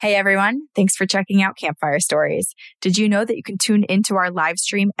Hey everyone, thanks for checking out Campfire Stories. Did you know that you can tune into our live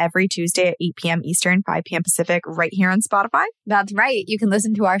stream every Tuesday at 8 p.m. Eastern, 5 p.m. Pacific, right here on Spotify? That's right. You can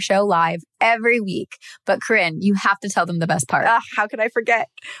listen to our show live every week. But Corinne, you have to tell them the best part. How could I forget?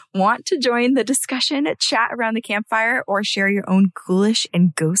 Want to join the discussion, chat around the campfire, or share your own ghoulish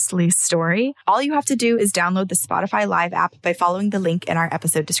and ghostly story? All you have to do is download the Spotify Live app by following the link in our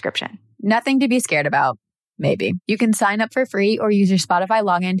episode description. Nothing to be scared about. Maybe. You can sign up for free or use your Spotify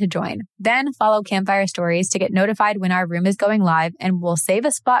login to join. Then follow Campfire Stories to get notified when our room is going live, and we'll save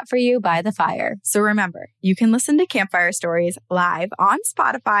a spot for you by the fire. So remember, you can listen to Campfire Stories live on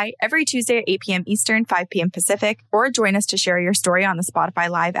Spotify every Tuesday at 8 p.m. Eastern, 5 p.m. Pacific, or join us to share your story on the Spotify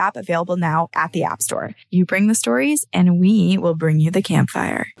Live app available now at the App Store. You bring the stories, and we will bring you the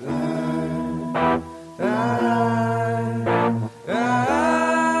campfire.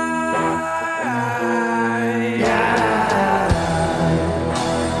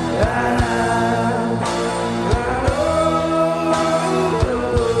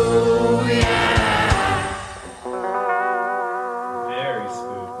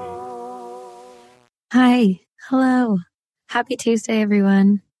 Hi. Hello. Happy Tuesday,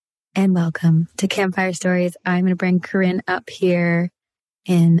 everyone. And welcome to Campfire Stories. I'm going to bring Corinne up here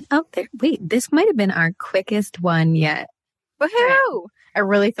and there. Wait, this might have been our quickest one yet. Woohoo! I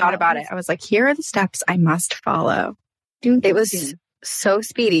really thought about it. I was like, here are the steps I must follow. It was so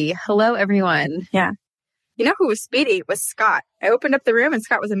speedy. Hello, everyone. Yeah. You know who was speedy? It was Scott. I opened up the room and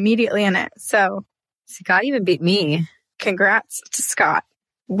Scott was immediately in it. So Scott even beat me. Congrats to Scott.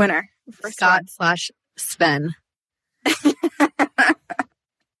 Winner. Scott/Sven.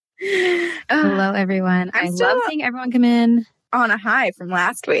 Hello, everyone. I love seeing everyone come in. On a high from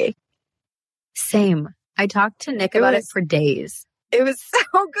last week. Same. I talked to Nick about it for days. It was so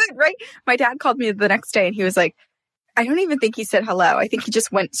good, right? My dad called me the next day and he was like, I don't even think he said hello. I think he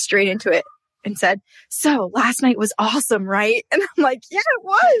just went straight into it and said, so last night was awesome, right? And I'm like, yeah, it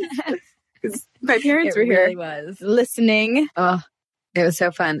was. 'Cause my parents were here listening. Oh, it was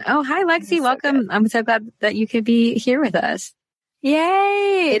so fun. Oh, hi, Lexi. Welcome. I'm so glad that you could be here with us.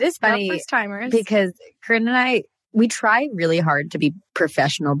 Yay. It is funny first-timers. Because Corinne and I, we try really hard to be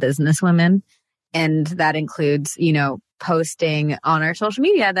professional businesswomen. And that includes, posting on our social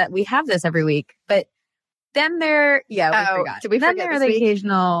media that we have this every week. But then we forgot. Did we forget there are the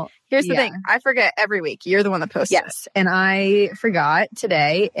occasional. Here's the thing. I forget every week. You're the one that posts. Yes. And I forgot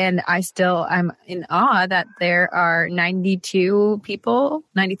today. And I'm in awe that there are 92 people,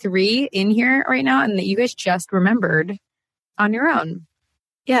 93 in here right now. And that you guys just remembered on your own.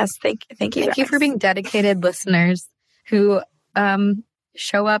 Yes. Thank you. Thank you for being dedicated listeners who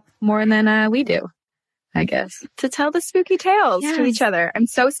show up more than we do, I guess. To tell the spooky tales to each other. I'm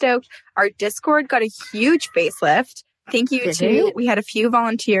so stoked. Our Discord got a huge facelift. Thank you we had a few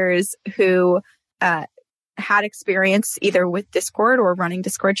volunteers who had experience either with Discord or running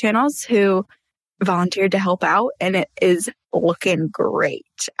Discord channels who volunteered to help out, and it is looking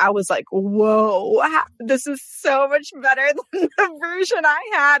great. I was like, whoa, this is so much better than the version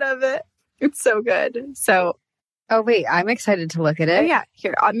I had of it. It's so good. So, oh wait, I'm excited to look at it. Oh, yeah,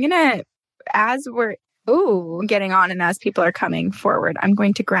 here, I'm gonna, as we're getting on and as people are coming forward, I'm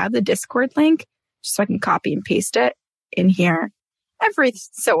going to grab the Discord link just so I can copy and paste it in here every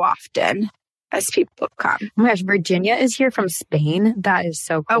so often as people come. Oh my gosh, Virginia is here from Spain. That is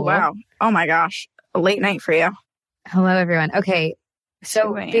so cool. Oh, wow. Oh my gosh. A late night for you. Hello, everyone. Okay.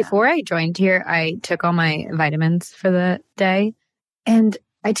 So before I joined here, I took all my vitamins for the day, and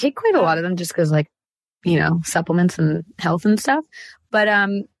I take quite a lot of them just because, supplements and health and stuff. But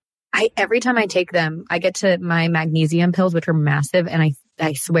every time I take them, I get to my magnesium pills, which are massive, and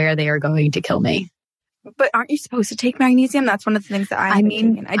I swear they are going to kill me. But aren't you supposed to take magnesium? That's one of the things that I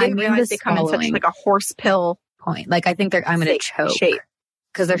didn't realize they come in such like a horse pill point. Like I think I'm going to choke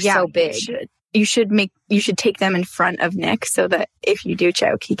because they're so big. You should take them in front of Nick so that if you do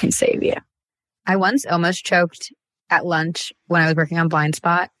choke, he can save you. I once almost choked at lunch when I was working on Blind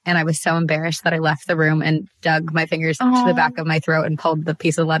Spot, and I was so embarrassed that I left the room and dug my fingers to the back of my throat and pulled the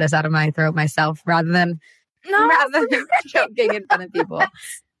piece of lettuce out of my throat myself rather than choking in front of people.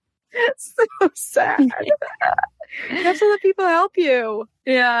 It's so sad. You have to let people help you.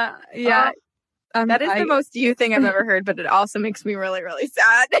 Yeah. That is the most you thing I've ever heard, but it also makes me really, really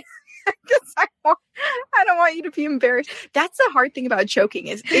sad. Because I don't want you to be embarrassed. That's the hard thing about choking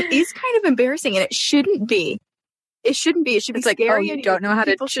is it is kind of embarrassing, and it shouldn't be. It shouldn't be. It should be scary. Like, you don't know how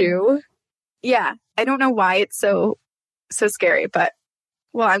to chew? Yeah. I don't know why it's so scary, but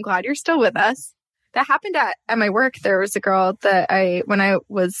I'm glad you're still with us. That happened at my work. There was a girl that when I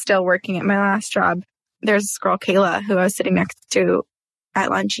was still working at my last job, there's this girl, Kayla, who I was sitting next to at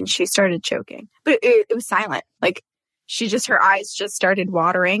lunch and she started choking. But it was silent. Like, her eyes just started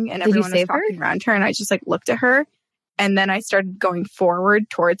watering and everyone was talking around her. And I just like looked at her. And then I started going forward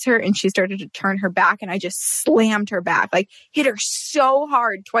towards her and she started to turn her back and I just slammed her back, like hit her so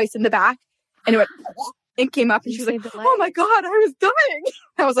hard twice in the back. And it went and came up and she was like, oh my God, I was dying.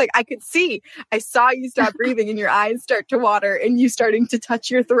 I was like, I could see. I saw you stop breathing and your eyes start to water and you starting to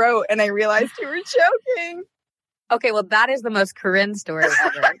touch your throat. And I realized you were choking. Okay, well, that is the most Corinne story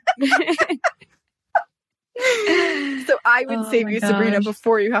ever. So I would save you, Sabrina,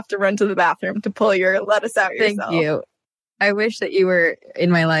 before you have to run to the bathroom to pull your lettuce out yourself. Thank you. I wish that you were in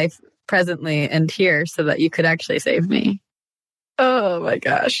my life presently and here so that you could actually save me. Oh my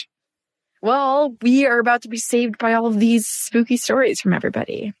gosh. Well, we are about to be saved by all of these spooky stories from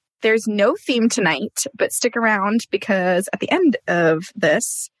everybody. There's no theme tonight, but stick around because at the end of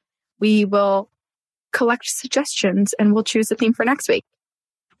this, we will collect suggestions and we'll choose a theme for next week.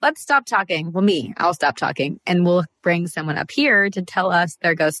 Let's stop talking. Well, I'll stop talking and we'll bring someone up here to tell us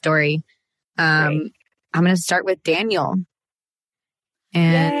their ghost story. I'm going to start with Daniel.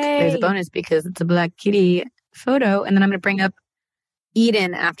 And there's a bonus because it's a black kitty photo. And then I'm going to bring up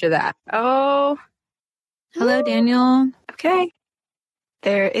Eden after that. Oh. Hello, Daniel. Okay.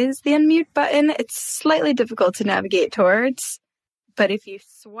 There is the unmute button. It's slightly difficult to navigate towards. But if you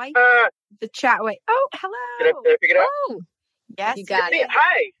swipe the chat way. Oh, hello. Did I figure it out? Oh. Yes. You got it.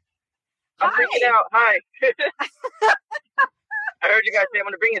 Hi. I'm freaking out. Hi. I heard you guys say I'm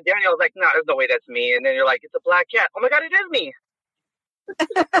going to bring it. Daniel, I was like, no, there's no way that's me. And then you're like, it's a black cat. Oh my God, it is me.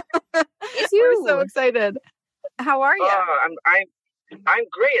 It's you. We're so excited. How are you? I'm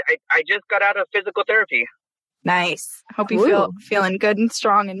great. I just got out of physical therapy. Nice. Hope you feeling good and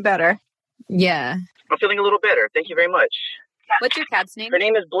strong and better. Yeah. I'm feeling a little better. Thank you very much. What's your cat's name? Her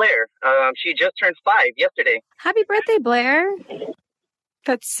name is Blair. She just turned 5 yesterday. Happy birthday, Blair.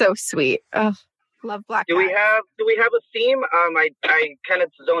 That's so sweet. Oh, love black cats. Do we have a theme? I kind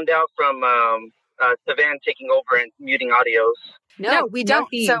of zoned out from Savan taking over and muting audios. No, we don't.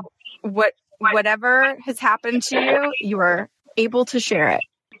 So whatever has happened to you, you are able to share it.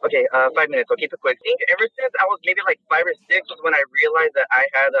 Okay, 5 minutes. I'll keep it quick. I think ever since I was maybe like 5 or 6 was when I realized that I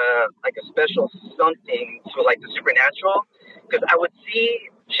had a special something to like the supernatural, because I would see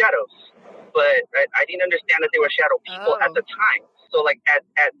shadows, but I didn't understand that they were shadow people at the time. So like at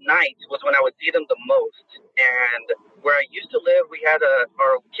night was when I would see them the most. And where I used to live, we had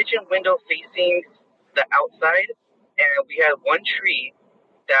our kitchen window facing the outside, and we had one tree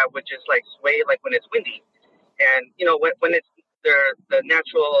that would just like sway like when it's windy. And you know when it's the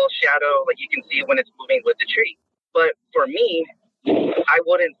natural shadow, like you can see when it's moving with the tree. But for me, I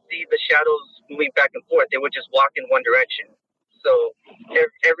wouldn't see the shadows moving back and forth. They would just walk in one direction. So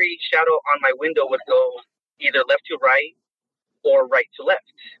every shadow on my window would go either left to right or right to left,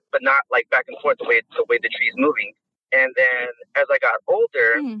 but not like back and forth the way the tree's moving. And then as I got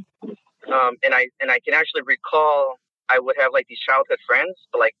older, and I can actually recall, I would have like these childhood friends,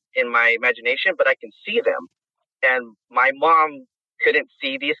 but like in my imagination, but I can see them. And my mom couldn't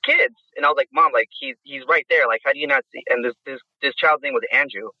see these kids. And I was like, Mom, like he's right there. Like, how do you not see? And this child's name was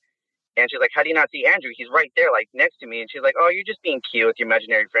Andrew. And she's like, how do you not see Andrew? He's right there, like next to me. And she's like, oh, you're just being cute with your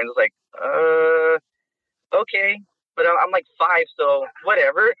imaginary friends. I was like, okay. But I'm like 5, so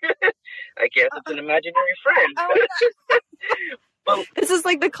whatever. I guess it's an imaginary friend. Well, this is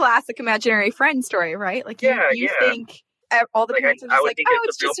like the classic imaginary friend story, right? Like you think all the parents are just like, oh,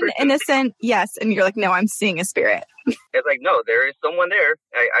 it's just an innocent, yes. And you're like, no, I'm seeing a spirit. It's like, no, there is someone there.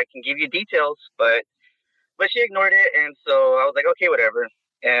 I can give you details, but she ignored it. And so I was like, okay, whatever.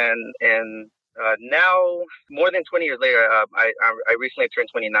 And now, more than 20 years later, I recently turned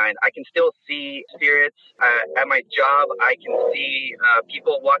 29. I can still see spirits. At my job, I can see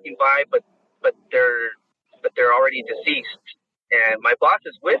people walking by, but they're already deceased. And my boss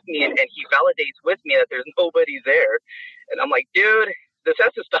is with me, and he validates with me that there's nobody there. And I'm like, dude, this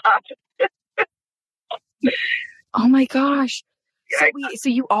has to stop. Oh my gosh!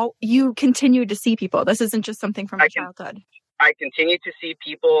 So you continue to see people. This isn't just something from your childhood. I continue to see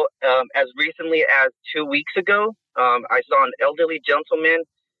people. As recently as 2 weeks ago, I saw an elderly gentleman.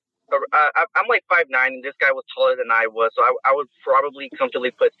 I'm like 5'9", and this guy was taller than I was, so I would probably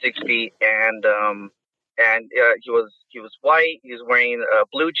comfortably put 6 feet. And he was white. He was wearing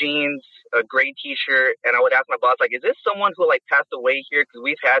blue jeans, a gray T-shirt. And I would ask my boss, like, is this someone who like passed away here? Because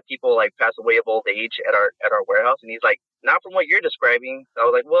we've had people like pass away of old age at our warehouse. And he's like, not from what you're describing. So I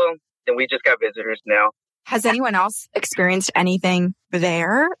was like, well, then we just got visitors now. Has anyone else experienced anything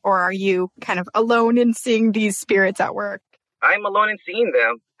there, or are you kind of alone in seeing these spirits at work? I'm alone in seeing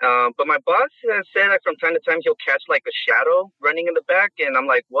them. But my boss has said that from time to time he'll catch like a shadow running in the back, and I'm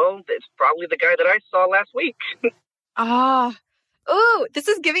like, well, it's probably the guy that I saw last week. Oh, this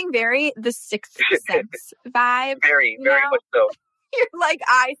is giving very The Sixth Sense vibe. Very much so. You're like,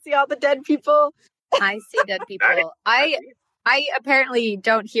 I see all the dead people. I see dead people. I apparently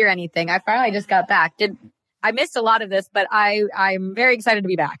don't hear anything. I finally just got back. I missed a lot of this, but I'm very excited to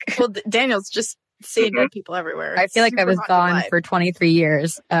be back. Well, Daniel's just seeing dead people everywhere. I feel like I was gone for 23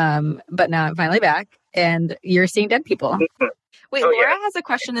 years, but now I'm finally back, and you're seeing dead people. Wait, Laura has a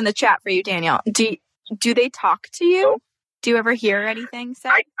question in the chat for you, Daniel. Do they talk to you? Oh. Do you ever hear anything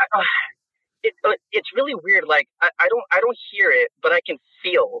said? It's really weird. Like I don't hear it, but I can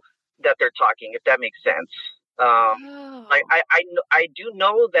feel that they're talking. If that makes sense. Like I do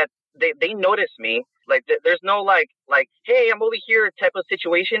know that they notice me. Like there's no like hey, I'm over here type of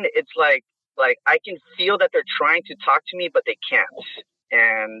situation. It's like I can feel that they're trying to talk to me, but they can't.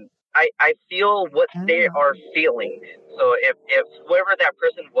 And I feel what they are feeling. So if whoever that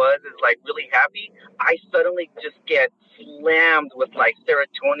person was is like really happy, I suddenly just get slammed with like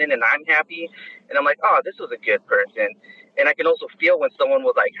serotonin and I'm happy. And I'm like, oh, this was a good person. And I can also feel when someone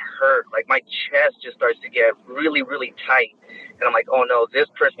was like hurt, like my chest just starts to get really, really tight. And I'm like, oh no, this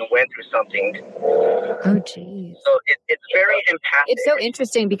person went through something. Oh, geez. So it's very empathic. It's so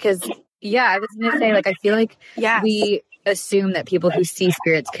interesting because, I was going to say, like, I feel like we assume that people who see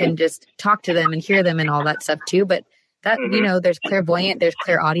spirits can just talk to them and hear them and all that stuff too. But that, there's clairvoyant, there's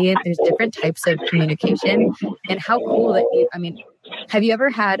clairaudient, there's different types of communication. And how cool that have you ever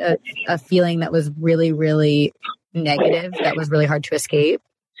had a feeling that was really, really negative, that was really hard to escape?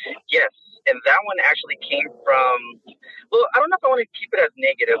 Yes. And that one actually came from, well, I don't know if I want to keep it as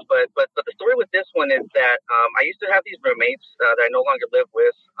negative, but the story with this one is that I used to have these roommates that I no longer live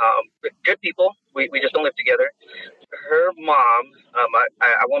with. Good people. We just don't live together. Her mom,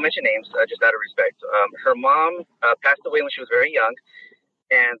 I won't mention names, just out of respect. Her mom passed away when she was very young.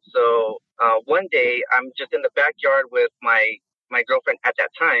 And so one day I'm just in the backyard with my girlfriend at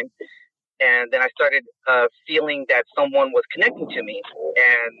that time. And then I started feeling that someone was connecting to me.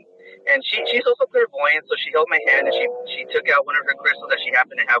 And she's also clairvoyant, so she held my hand and she took out one of her crystals that she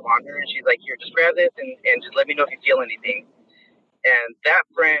happened to have on her, and she's like, here, just grab this and just let me know if you feel anything. And that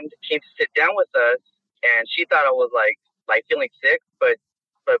friend came to sit down with us, and she thought I was like feeling sick, but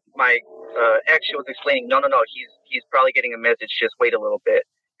my ex, she was explaining, no, he's probably getting a message, just wait a little bit.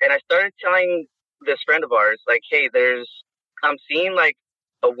 And I started telling this friend of ours, like, hey, I'm seeing like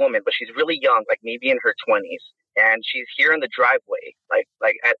a woman, but she's really young, like maybe in her 20s. And she's here in the driveway, like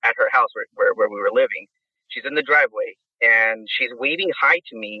at her house where we were living. She's in the driveway and she's waving hi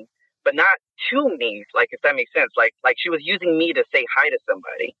to me, but not to me, like, if that makes sense. Like she was using me to say hi to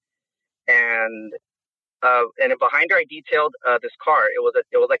somebody. And then behind her, I detailed this car. It was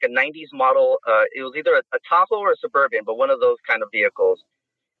like a 90s model. It was either a Tahoe or a Suburban, but one of those kind of vehicles.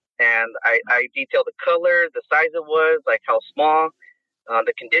 And I detailed the color, the size it was, like how small,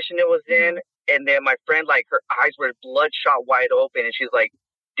 the condition it was in. And then my friend, like, her eyes were bloodshot wide open. And she's like,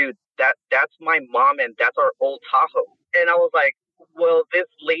 dude, that's my mom and that's our old Tahoe. And I was like, well, this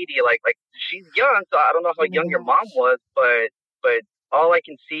lady, like she's young, so I don't know how young your mom was, but all I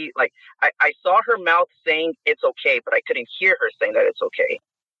can see, like, I saw her mouth saying it's okay, but I couldn't hear her saying that it's okay.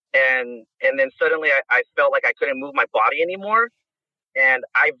 And then suddenly I felt like I couldn't move my body anymore. And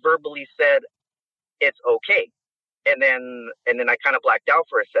I verbally said, it's okay. And then I kind of blacked out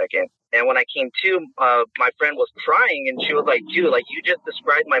for a second. And when I came to, my friend was crying and she was like, dude, like, you just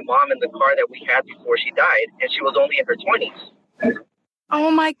described my mom in the car that we had before she died. And she was only in her 20s.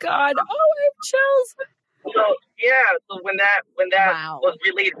 Oh my God. Oh, I have chills. So, yeah. So when that was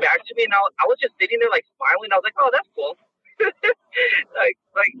relayed back to me, and I was just sitting there like smiling. I was like, oh, that's cool. That's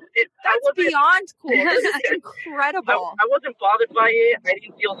beyond cool. This is incredible. I wasn't bothered by it. I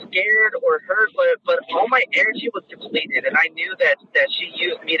didn't feel scared or hurt, but all my energy was depleted, and I knew that she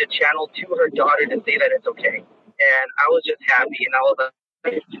used me to channel to her daughter to say that it's okay. And I was just happy, and I was like,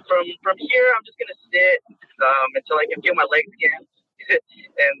 from here, I'm just gonna sit until I can feel my legs again,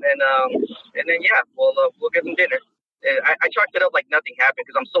 and then yeah, we'll get some dinner. And I chalked it up like nothing happened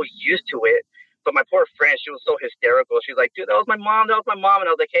because I'm so used to it. But my poor friend, she was so hysterical. She's like, dude, that was my mom. And I was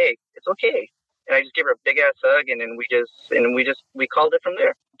like, hey, it's okay. And I just gave her a big ass hug, and then we called it from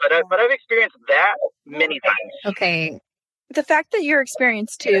there. But I've experienced that many times. Okay. The fact that you're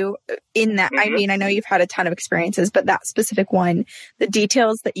experienced too in that, I mean, I know you've had a ton of experiences, but that specific one, the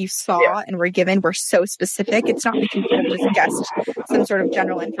details that you saw and were given were so specific. It's not like you could have just guessed some sort of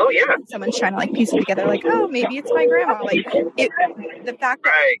general information. Oh, yeah. Someone's trying to like piece it together, like, oh, maybe it's my grandma. Like the fact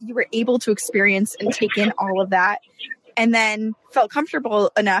that you were able to experience and take in all of that and then felt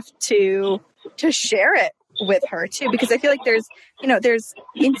comfortable enough to share it with her too, because I feel like there's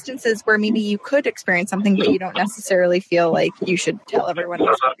instances where maybe you could experience something, but you don't necessarily feel like you should tell everyone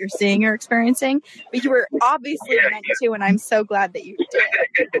else what you're seeing or experiencing. But you were obviously meant to, and I'm so glad that you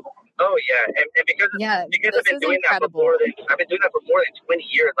did. Oh yeah, and because I've been doing that for more than 20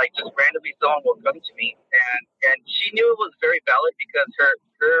 years. Like, just randomly someone will come to me, and she knew it was very valid because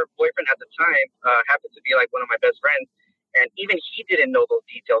her boyfriend at the time happened to be like one of my best friends, and even he didn't know those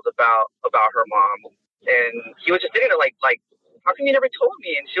details about her mom, and he was just sitting there like how come you never told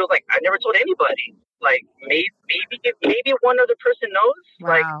me? And she was like, I never told anybody. Like, maybe one other person knows,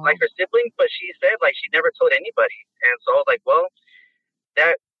 wow. like her sibling, but she said like she never told anybody, and so I was like, well,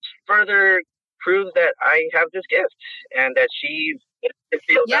 that further proves that I have this gift and that she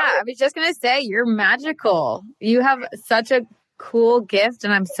feels I was just gonna say, you're magical. You have such a cool gift,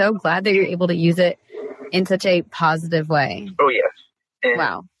 and I'm so glad that you're able to use it in such a positive way. Oh yes. And,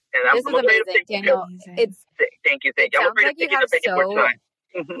 wow. And this is amazing, Daniel. Thank you. I'm afraid to take up any more time.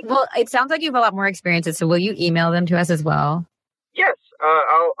 Well, it sounds like you have a lot more experiences. So will you email them to us as well? Yes.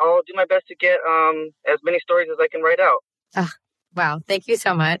 I'll do my best to get as many stories as I can write out. Wow. Thank you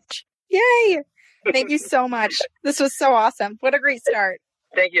so much. Yay. Thank you so much. This was so awesome. What a great start.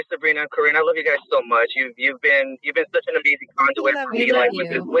 Thank you, Sabrina and Corinne. I love you guys so much. You've been such an amazing conduit for me. Like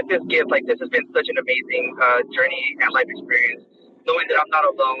with this gift, like this has been such an amazing journey and life experience. Knowing that I'm not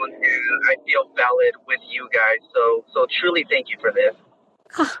alone and I feel valid with you guys. So truly thank you for this.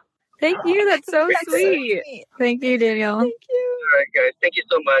 Thank you. That's so sweet. Thank you, Daniel. Thank you. All right, guys. Thank you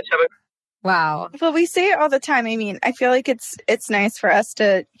so much. Wow. Well, we say it all the time. I mean, I feel like it's nice for us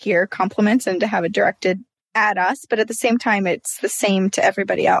to hear compliments and to have it directed at us, but at the same time, it's the same to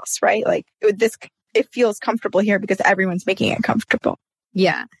everybody else, right? Like it feels comfortable here because everyone's making it comfortable.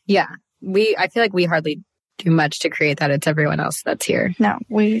 Yeah. Yeah. I feel like we hardly do much to create that. It's everyone else that's here. No,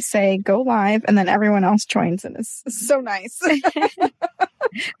 we say go live and then everyone else joins, and it's so nice.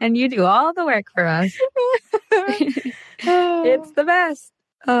 And you do all the work for us. It's the best.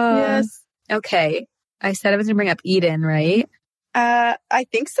 Yes. Okay. I said I was going to bring up Eden, right? I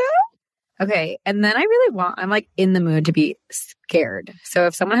think so. Okay. And then I'm like in the mood to be scared. So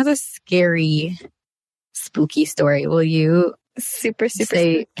if someone has a scary, spooky story, will you super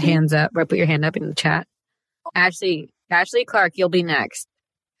say spooky. Hands up or put your hand up in the chat? Ashley Clark, you'll be next.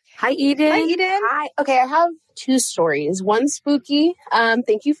 Hi, Eden. Hi. Okay, I have two stories. One spooky.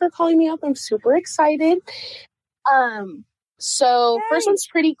 Thank you for calling me up. I'm super excited. So Yay. First one's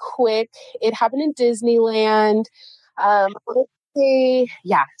pretty quick. It happened in Disneyland. Let's say,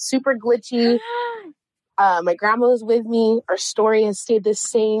 super glitchy. My grandma was with me. Our story has stayed the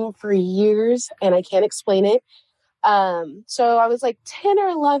same for years, and I can't explain it. So I was like 10 or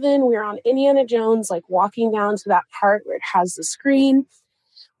 11. We were on Indiana Jones, like walking down to that part where it has the screen.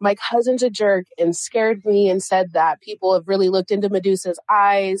 My cousin's a jerk and scared me and said that people have really looked into Medusa's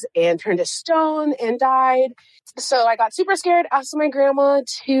eyes and turned to stone and died. So I got super scared, asked my grandma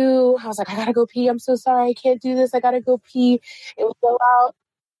I was like, I gotta go pee. I'm so sorry. I can't do this. I gotta go pee. And we go out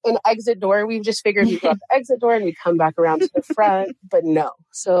an exit door. We just figured we'd go out the exit door and we'd come back around to the front, but no.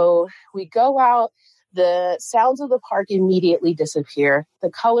 So we go out. The sounds of the park immediately disappear. The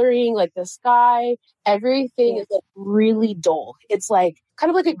coloring, like the sky, everything is like really dull. It's like kind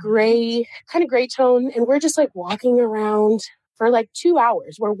of like a gray tone. And we're just like walking around for like 2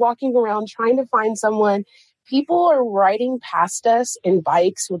 hours. We're walking around trying to find someone. People are riding past us in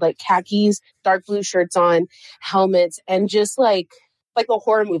bikes with like khakis, dark blue shirts on, helmets, and just like a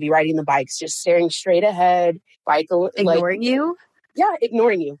horror movie riding the bikes, just staring straight ahead, ignoring you. Yeah,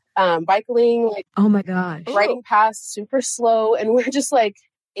 ignoring you. Bicycling, like, oh my gosh, riding past super slow, and we're just like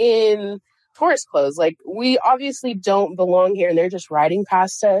in tourist clothes. Like, we obviously don't belong here, and they're just riding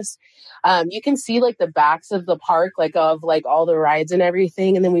past us. You can see like the backs of the park, like of like all the rides and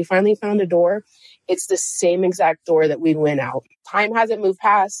everything. And then we finally found a door. It's the same exact door that we went out. Time hasn't moved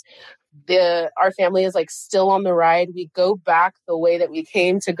past. Our family is like still on the ride. We go back the way that we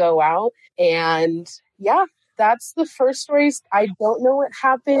came to go out, and yeah. That's the first story. I don't know what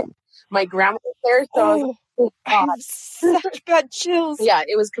happened. My grandma was there, so I have such bad chills. Yeah,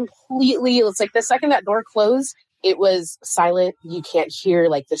 it's like the second that door closed, it was silent. You can't hear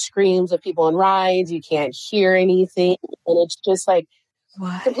like the screams of people on rides. You can't hear anything. And it's just like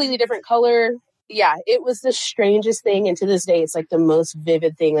completely different color. Yeah, it was the strangest thing. And to this day, it's like the most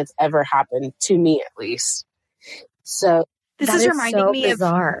vivid thing that's ever happened to me, at least. So this is reminding me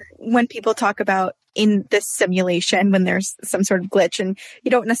bizarre. Of when people talk about in this simulation when there's some sort of glitch and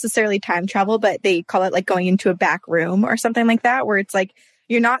you don't necessarily time travel, but they call it like going into a back room or something like that, where it's like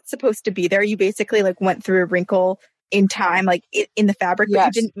you're not supposed to be there. You basically like went through a wrinkle in time, like in the fabric, but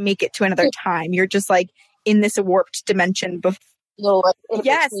you didn't make it to another time. You're just like in this warped dimension. Little like in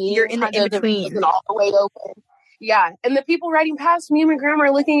between, you're in the in between, all the way open. Yeah, and the people riding past me and my grandma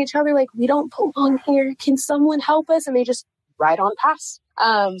are looking at each other like, we don't belong here. Can someone help us? And they just ride on past.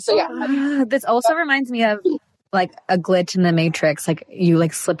 So yeah, this also reminds me of like a glitch in the Matrix, like you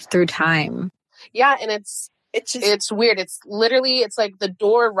like slipped through time. Yeah, and it's weird. It's literally, it's like the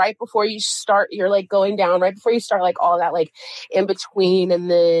door right before you start, you're like going down right before you start, like all that like in between, and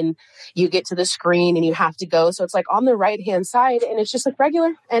then you get to the screen and you have to go. So it's like on the right hand side, and it's just like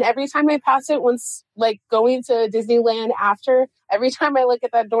regular. And every time I pass it, once like going to Disneyland after, every time I look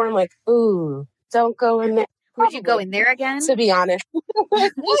at that door, I'm like, ooh, don't go in there. Would you go in there again? To be honest.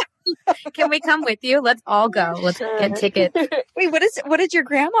 Can we come with you? Let's all go. Let's get tickets. Wait, what did your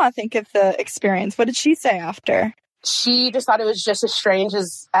grandma think of the experience? What did she say after? She just thought it was just as strange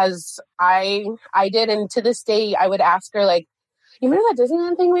as I did. And to this day, I would ask her, like, you remember that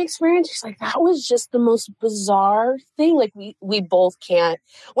Disneyland thing we experienced? She's like, that was just the most bizarre thing. Like, we both can't.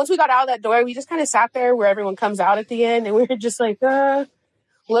 Once we got out of that door, we just kind of sat there where everyone comes out at the end. And we were just like,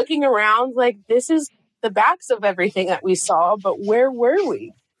 looking around, like, this is the backs of everything that we saw, but where were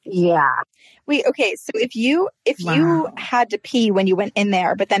we? Yeah. Wait, okay, so if you had to pee when you went in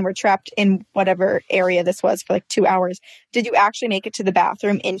there, but then were trapped in whatever area this was for like 2 hours, did you actually make it to the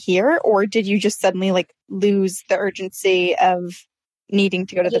bathroom in here, or did you just suddenly like lose the urgency of needing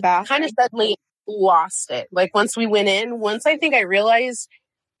to go to the bathroom? Kind of suddenly lost it. Like once we went in, once I think I realized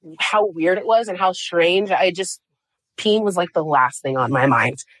how weird it was and how strange, peeing was like the last thing on my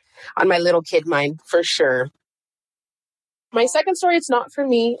mind. On my little kid mind, for sure. My second story, it's not for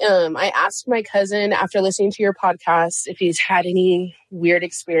me. I asked my cousin after listening to your podcast if he's had any weird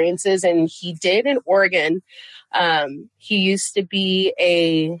experiences, and he did in Oregon. He used to be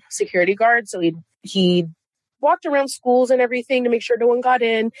a security guard, so he walked around schools and everything to make sure no one got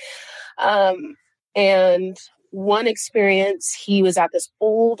in. And one experience, he was at this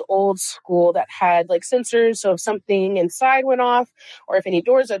old school that had like sensors. So if something inside went off or if any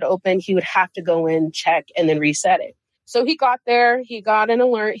doors had opened, he would have to go in, check, and then reset it. So he got there, he got an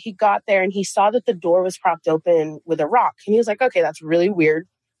alert, he got there, and he saw that the door was propped open with a rock. And he was like, okay, that's really weird.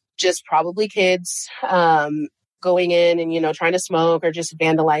 Just probably kids going in and, trying to smoke or just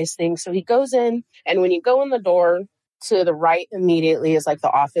vandalize things. So he goes in, and when you go in the door, to the right immediately is like the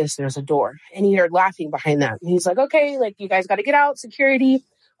office. There's a door, and he heard laughing behind that. And he's like, okay, like you guys got to get out. Security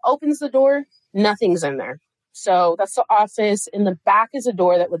opens the door. Nothing's in there. So that's the office. In the back is a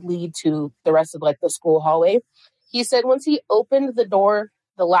door that would lead to the rest of like the school hallway. He said once he opened the door,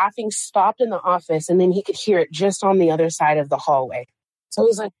 the laughing stopped in the office, and then he could hear it just on the other side of the hallway. So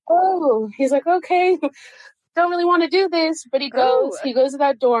he's like, okay, don't really want to do this. But he goes to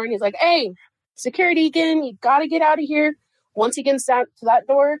that door, and he's like, hey, security again, you gotta get out of here. Once he gets out to that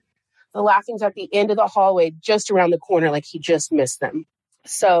door, the laughing's at the end of the hallway, just around the corner, like he just missed them.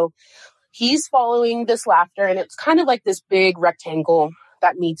 So he's following this laughter, and it's kind of like this big rectangle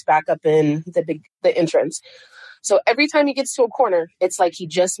that meets back up in the entrance. So every time he gets to a corner, it's like he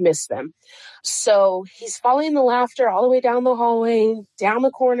just missed them. So he's following the laughter all the way down the hallway, down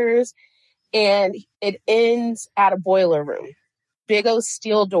the corners, and it ends at a boiler room. Big old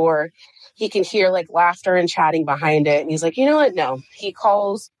steel door. He can hear like laughter and chatting behind it. And he's like, you know what? No. He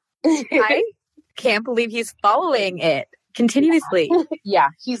calls. I can't believe he's following it continuously. Yeah.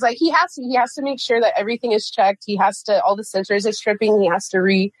 He's like, he has to make sure that everything is checked. He has to, all the sensors is tripping. He has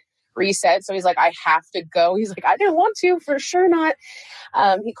to reset. So he's like, I have to go. He's like, I didn't want to, for sure not.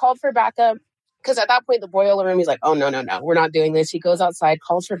 He called for backup because at that point, the boiler room, he's like, oh, no, we're not doing this. He goes outside,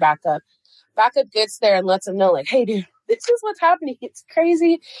 calls for backup. Backup gets there and lets him know, like, hey, dude, this is what's happening. It's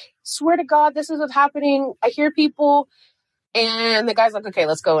crazy. Swear to God, this is what's happening. I hear people. And the guy's like, okay,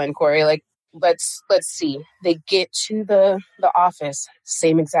 let's go in, Corey. Like, let's see. They get to the office.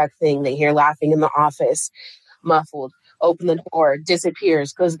 Same exact thing. They hear laughing in the office, muffled. Open the door,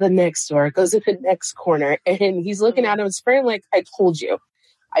 disappears, goes to the next door, goes to the next corner. And he's looking at him and spraying like, I told you.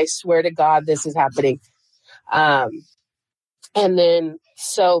 I swear to God, this is happening. And then,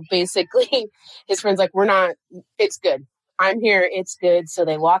 so basically, his friend's like, it's good. I'm here. It's good. So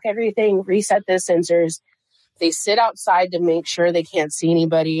they lock everything, reset the sensors. They sit outside to make sure they can't see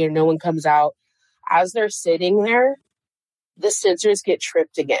anybody or no one comes out. As they're sitting there, the sensors get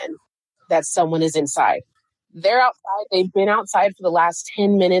tripped again that someone is inside. They're outside. They've been outside for the last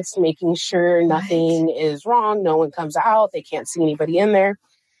 10 minutes, making sure nothing is wrong. No one comes out. They can't see anybody in there.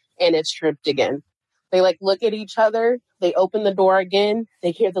 And it's tripped again. They like look at each other. They open the door again.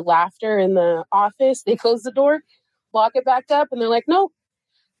 They hear the laughter in the office. They close the door, lock it back up, and they're like, no.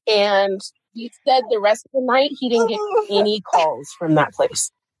 And He said the rest of the night he didn't get any calls from that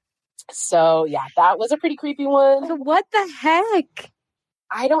place. So yeah, that was a pretty creepy one. So what the heck?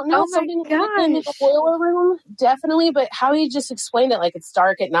 I don't know. Oh my Something happened in the boiler room, definitely. But how he just explained it, like it's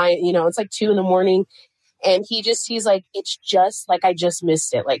dark at night, you know, it's like 2 a.m. And he's like, it's just like I just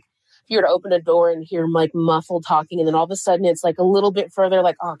missed it. Like if you were to open a door and hear him like muffled talking, and then all of a sudden it's like a little bit further,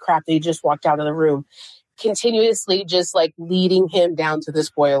 like, oh crap, they just walked out of the room. Continuously just like leading him down to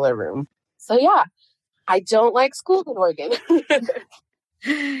this boiler room. So yeah, I don't like school in Oregon.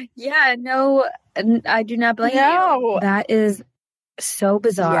 Yeah, no, I do not blame you. That is so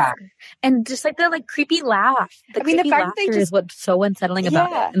bizarre. Yeah. And just like the like creepy laugh. The creepy laughter is what's so unsettling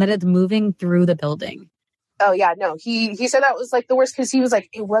about it. And that it's moving through the building. Oh yeah, no. He said that was like the worst because he was like,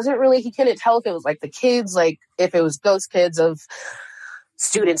 it wasn't really, he couldn't tell if it was like the kids, like if it was ghost kids of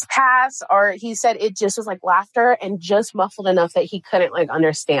students past, or he said it just was like laughter and just muffled enough that he couldn't like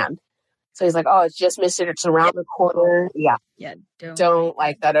understand. So he's like, oh, it's just missed it. It's around the corner. Yeah. Yeah. Don't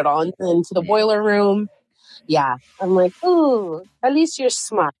like that at all. And then to the boiler room. Yeah. I'm like, ooh, at least you're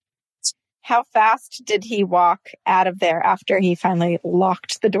smart. How fast did he walk out of there after he finally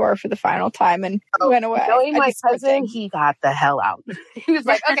locked the door for the final time and went away? Knowing my cousin, he got the hell out. He was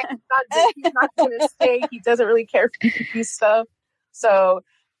like, okay, he's not going to stay. He doesn't really care for creepy stuff. So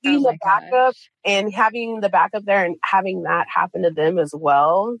being the backup and having the backup there and having that happen to them as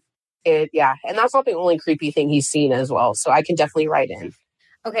well. And that's not the only creepy thing he's seen as well. So I can definitely write in.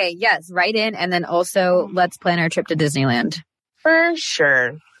 Okay, yes, write in. And then also let's plan our trip to Disneyland. For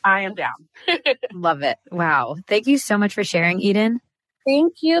sure. I am down. Love it. Wow. Thank you so much for sharing, Eden.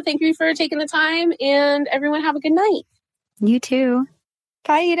 Thank you. Thank you for taking the time, and everyone have a good night. You too.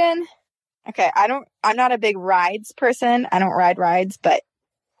 Bye, Eden. Okay, I'm not a big rides person. I don't ride rides, but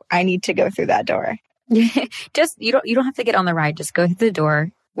I need to go through that door. Just you don't have to get on the ride. Just go through the door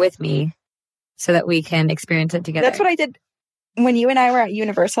with me so that we can experience it together. That's what I did when you and I were at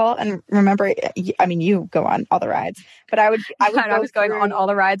Universal. And remember, I mean, you go on all the rides, but I was going on all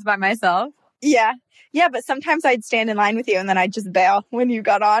the rides by myself. Yeah. Yeah. But sometimes I'd stand in line with you and then I'd just bail when you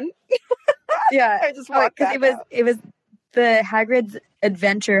got on. Yeah. I just walked because it was the Hagrid's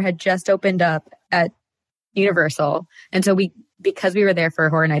Adventure had just opened up at Universal. And so because we were there for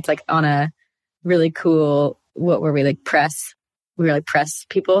Horror Nights, like on a really cool, what were we like press? We were like press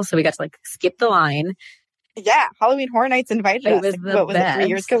people. So we got to like skip the line. Yeah. Halloween Horror Nights invited us. Was like, what was it, 3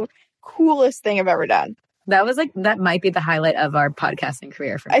 years ago? Coolest thing I've ever done. That might be the highlight of our podcasting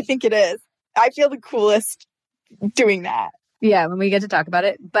career for me. I think it is. I feel the coolest doing that. Yeah. When we get to talk about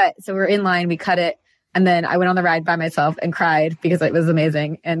it. But so we're in line, we cut it. And then I went on the ride by myself and cried because it was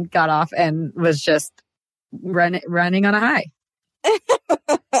amazing and got off and was just running on a high.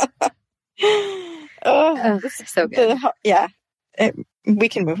 So good. We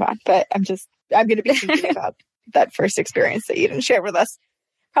can move on, but I'm going to be thinking about that first experience that you didn't share with us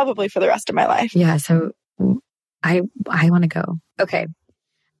probably for the rest of my life. Yeah. So I want to go. Okay.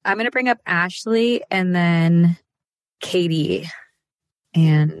 I'm going to bring up Ashley and then Katie,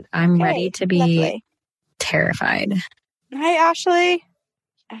 and I'm ready to be terrified. Hi, Ashley.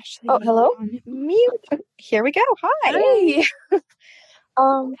 Oh, hello. Mute. Here we go. Hi. Hey.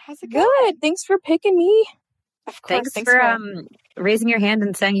 How's it going? Good. Thanks for picking me. Of course. Thanks for raising your hand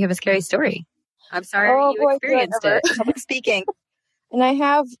and saying you have a scary story. I'm sorry you experienced it. Public speaking. And I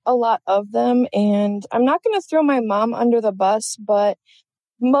have a lot of them, and I'm not going to throw my mom under the bus, but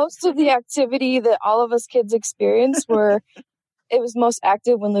most of the activity that all of us kids experienced it was most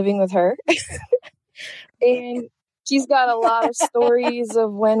active when living with her. And she's got a lot of stories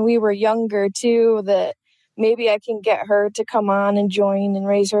of when we were younger too, that maybe I can get her to come on and join and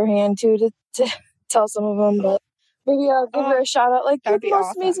raise her hand too to tell some of them. But maybe I'll give her a shout out like, you're the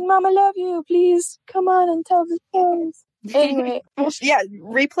most amazing mom, I love you. Please come on and tell the stories. Anyway.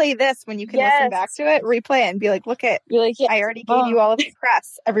 Replay this when you can listen back to it. Replay it and be like, look at, I already gave you all of the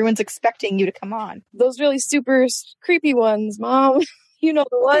press. Everyone's expecting you to come on. Those really super creepy ones, Mom. You know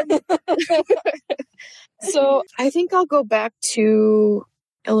the one. So I think I'll go back to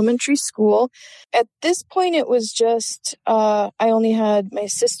elementary school. At this point, it was just, I only had my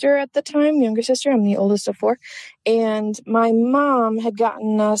sister at the time, younger sister. I'm the oldest of 4. And my mom had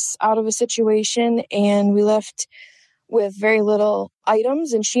gotten us out of a situation and we left with very little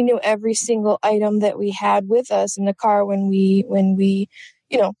items. And she knew every single item that we had with us in the car when we,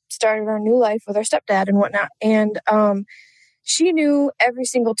 started our new life with our stepdad and whatnot. And, she knew every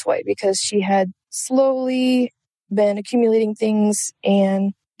single toy because she had slowly been accumulating things.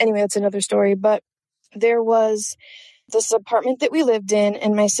 And anyway, that's another story. But there was this apartment that we lived in,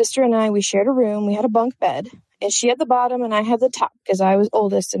 and my sister and I, we shared a room. We had a bunk bed, and she had the bottom and I had the top because I was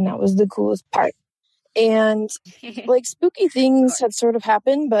oldest and that was the coolest part. And like spooky things had sort of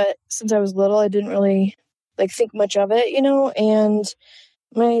happened, but since I was little, I didn't really like think much of it, you know. And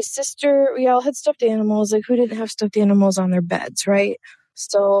my sister, we all had stuffed animals. Like, who didn't have stuffed animals on their beds, right?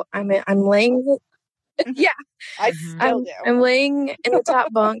 So I'm laying, yeah, I still do. I'm laying in the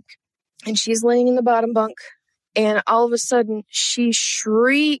top bunk, and she's laying in the bottom bunk. And all of a sudden, she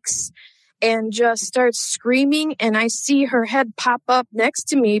shrieks and just starts screaming. And I see her head pop up next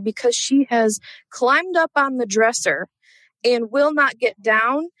to me because she has climbed up on the dresser and will not get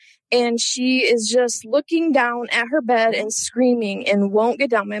down. And she is just looking down at her bed and screaming and won't get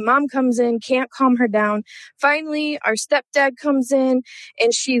down. My mom comes in, can't calm her down. Finally, our stepdad comes in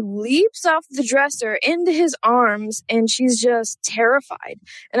and she leaps off the dresser into his arms and she's just terrified.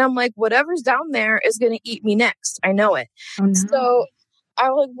 And I'm like, whatever's down there is going to eat me next. I know it. Oh, no. So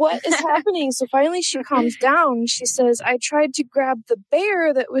I'm like, what is happening? So finally she calms down. She says, I tried to grab the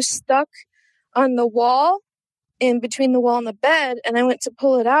bear that was stuck on the wall in between the wall and the bed, and I went to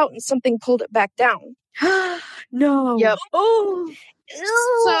pull it out and something pulled it back down. No. Yep. Oh.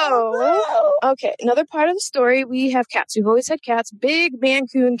 So, okay, another part of the story, we have cats. We've always had cats, big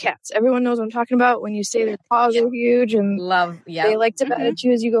Mancoon cats. Everyone knows what I'm talking about when you say their paws are huge and they like to bat at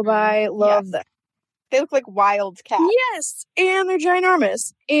you as you go by. Love them. They look like wild cats. Yes, and they're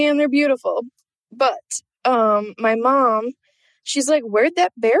ginormous, and they're beautiful. But my mom, she's like, where'd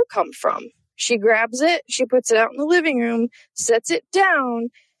that bear come from? She grabs it, she puts it out in the living room, sets it down,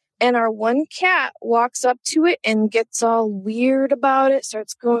 and our one cat walks up to it and gets all weird about it,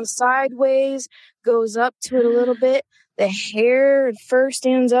 starts going sideways, goes up to it a little bit. The hair and fur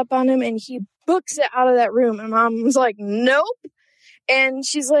stands up on him, and he books it out of that room. And Mom's like, nope. And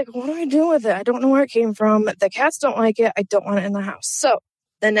she's like, what do I do with it? I don't know where it came from. The cats don't like it. I don't want it in the house. So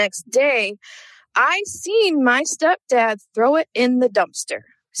the next day, I seen my stepdad throw it in the dumpster.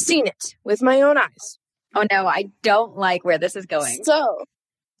 Seen it with my own eyes. Oh no, I don't like where this is going. So,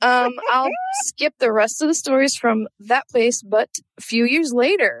 I'll skip the rest of the stories from that place, but a few years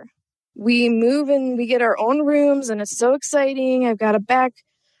later, we move and we get our own rooms, and it's so exciting. I've got a back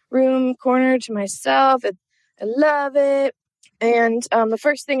room corner to myself. I love it. And the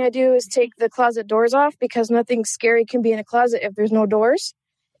first thing I do is take the closet doors off because nothing scary can be in a closet if there's no doors.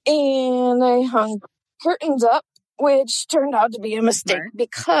 And I hung curtains up, which turned out to be a mistake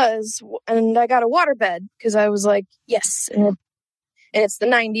and I got a waterbed because I was like, yes, and it's the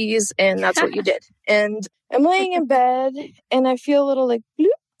 90s and that's what you did. And I'm laying in bed and I feel a little like bloop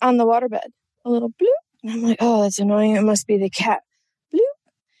on the waterbed, a little bloop. And I'm like, oh, that's annoying. It must be the cat. Bloop.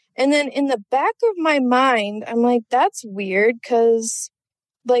 And then in the back of my mind, I'm like, that's weird because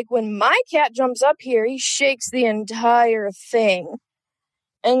like when my cat jumps up here, he shakes the entire thing.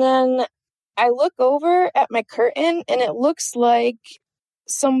 And then I look over at my curtain and it looks like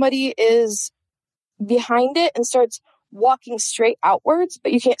somebody is behind it and starts walking straight outwards,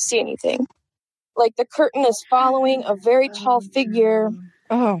 but you can't see anything. Like the curtain is following a very tall figure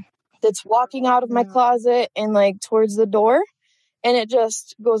that's walking out of my closet and like towards the door. And it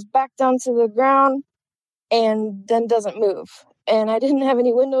just goes back down to the ground and then doesn't move. And I didn't have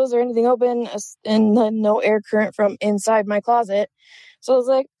any windows or anything open and then no air current from inside my closet. So I was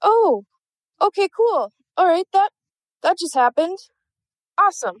like, oh, okay, cool. All right, that just happened.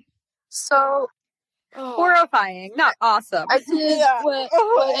 Awesome. So horrifying, not awesome. I did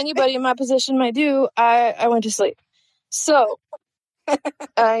what anybody in my position might do. I went to sleep. So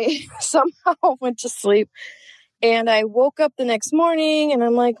I somehow went to sleep and I woke up the next morning and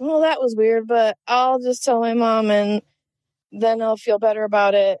I'm like, well, that was weird, but I'll just tell my mom and then I'll feel better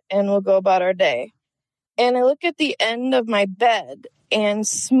about it and we'll go about our day. And I look at the end of my bed and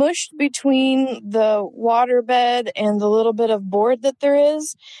smushed between the waterbed and the little bit of board that there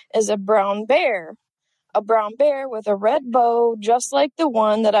is a brown bear. A brown bear with a red bow, just like the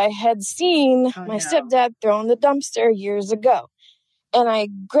one that I had seen my stepdad throw in the dumpster years ago. And I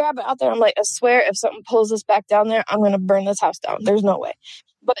grab it out there. I'm like, I swear, if something pulls this back down there, I'm going to burn this house down. There's no way.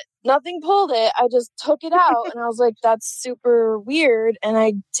 But nothing pulled it. I just took it out and I was like, that's super weird. And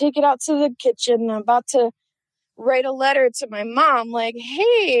I take it out to the kitchen. I'm about to write a letter to my mom like,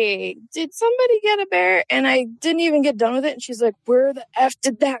 hey, did somebody get a bear? And I didn't even get done with it. And she's like, where the F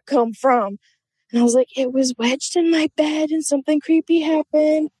did that come from? And I was like, it was wedged in my bed and something creepy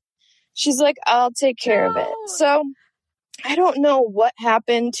happened. She's like, I'll take care of it. So I don't know what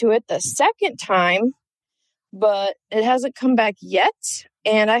happened to it the second time, but it hasn't come back yet.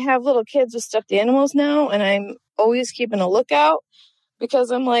 And I have little kids with stuffed animals now, and I'm always keeping a lookout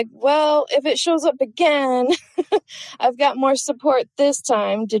because I'm like, well, if it shows up again, I've got more support this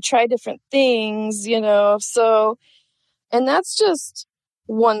time to try different things, so, and that's just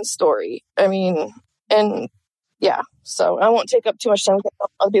one story. I mean, and yeah, so I won't take up too much time because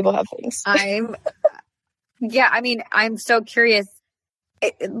other people have things. I'm so curious.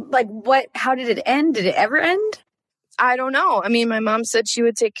 How did it end? Did it ever end? I don't know. I mean, my mom said she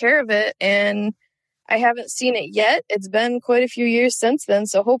would take care of it, and I haven't seen it yet. It's been quite a few years since then,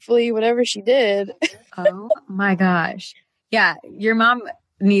 so hopefully whatever she did. Oh my gosh. Yeah, your mom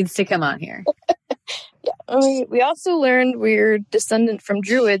needs to come on here. Yeah, I mean, we also learned we're descendant from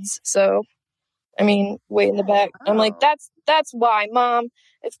druids, so I mean, way in the back. I'm like, that's why, Mom.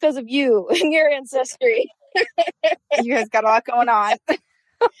 It's because of you and your ancestry. You guys got a lot going on.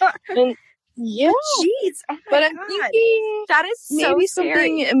 And, yeah. Jeez. Oh but my I'm God. thinking that is so maybe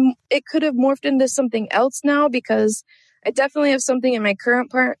scary. something, it could have morphed into something else now, because I definitely have something in my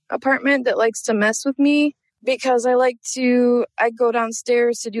current apartment that likes to mess with me, because I go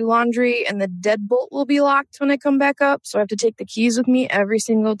downstairs to do laundry and the deadbolt will be locked when I come back up. So I have to take the keys with me every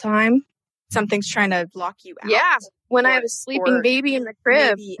single time. Something's trying to lock you out. Yeah. When I have a sleeping baby in the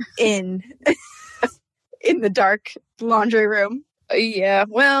crib. Maybe in the dark laundry room. Yeah.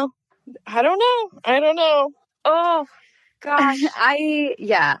 Well, I don't know. Oh, gosh.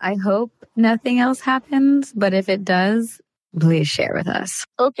 I hope nothing else happens, but if it does, please share with us.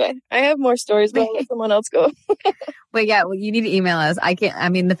 Okay. I have more stories, but I'll let someone else go. Wait, yeah, well, you need to email us.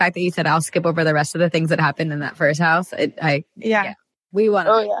 The fact that you said I'll skip over the rest of the things that happened in that first house. We want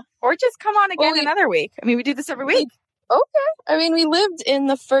to. Oh, yeah. Or just come on again another week. I mean, we do this every week. Okay. I mean, we lived in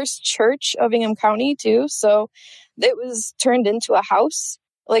the first church of Ingham County, too. So it was turned into a house.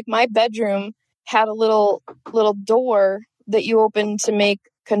 Like, my bedroom had a little door that you open to make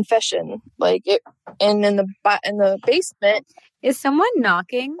confession. And in the basement. Is someone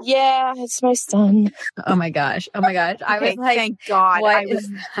knocking? Yeah, it's my son. Oh my gosh. I was like, thank God. What is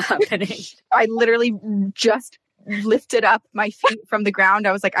happening? I literally just lifted up my feet from the ground.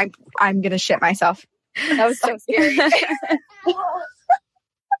 I was like, I'm going to shit myself. That was so scary.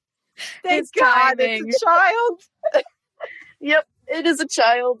 Thank God it's a child. Yep, it is a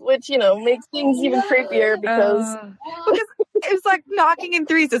child, which, makes things even creepier because it was like knocking in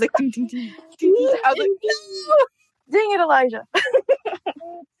threes. It was like, ding, ding, ding, ding, ding. I was like, no! Dang it, Elijah.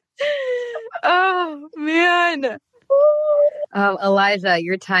 Oh, man. Elijah,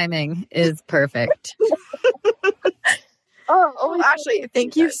 your timing is perfect. Ashley,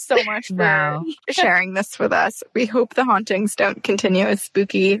 thank you so much for sharing this with us. We hope the hauntings don't continue as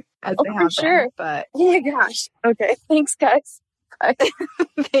spooky as they have been. But oh my gosh. Okay. Thanks, guys. Bye.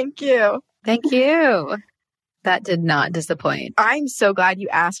 Thank you. Thank you. That did not disappoint. I'm so glad you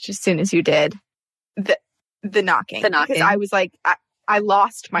asked as soon as you did. The knocking. Because I was like, I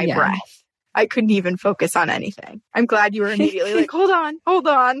lost my breath. I couldn't even focus on anything. I'm glad you were immediately like, hold on.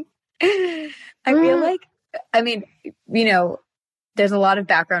 I feel like, there's a lot of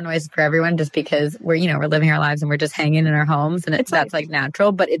background noise for everyone just because we're living our lives and we're just hanging in our homes and that's like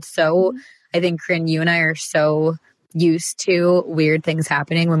natural. But it's so, I think, Corinne, you and I are so used to weird things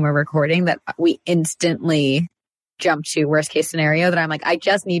happening when we're recording that we instantly jump to worst case scenario that I'm like, I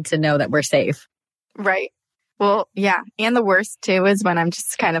just need to know that we're safe. Right. Well, yeah. And the worst too is when I'm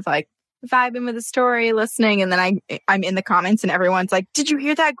just kind of like vibing with the story, listening. And then I'm in the comments and everyone's like, did you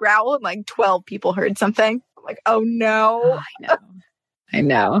hear that growl? And like 12 people heard something. I'm like, oh no. Oh, I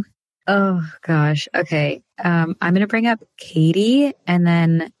know. Oh gosh. Okay. I'm going to bring up Katie and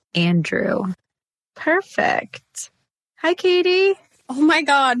then Andrew. Perfect. Hi, Katie. Oh my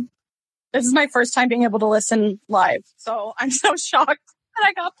God. This is my first time being able to listen live. So I'm so shocked that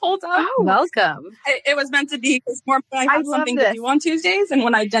I got pulled up. Oh, welcome. It was meant to be because more I have something to do on Tuesdays. And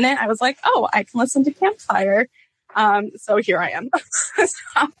when I didn't, I was like, oh, I can listen to Campfire. So here I am.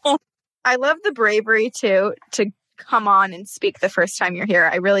 I love the bravery to come on and speak the first time you're here.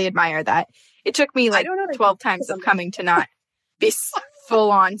 I really admire that. It took me like 12 times of coming to not be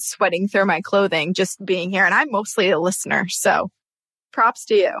full on sweating through my clothing, just being here. And I'm mostly a listener. So props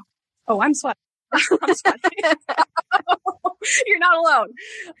to you. Oh, I'm sweating. I'm sweating. You're not alone.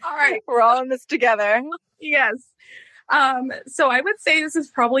 All right. We're all in this together. Yes. So I would say this is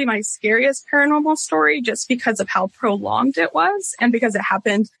probably my scariest paranormal story just because of how prolonged it was and because it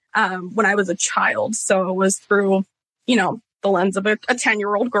happened when I was a child. So it was through, the lens of a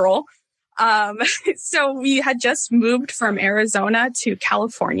 10-year-old girl. So we had just moved from Arizona to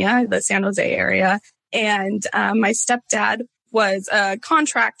California, the San Jose area. And my stepdad was a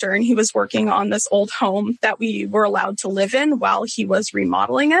contractor and he was working on this old home that we were allowed to live in while he was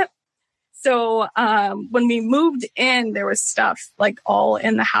remodeling it. So when we moved in, there was stuff like all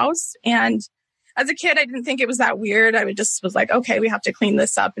in the house. And as a kid, I didn't think it was that weird. I just was like, okay, we have to clean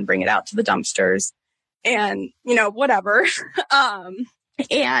this up and bring it out to the dumpsters and, whatever.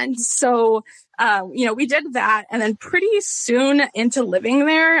 And so, we did that. And then pretty soon into living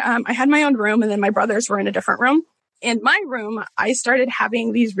there, I had my own room and then my brothers were in a different room. In my room, I started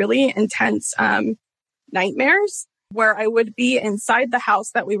having these really intense nightmares where I would be inside the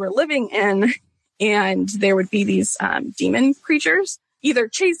house that we were living in, and there would be these demon creatures either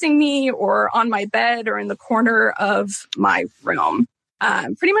chasing me or on my bed or in the corner of my room.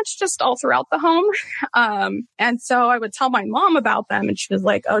 Pretty much just all throughout the home. And so I would tell my mom about them and she was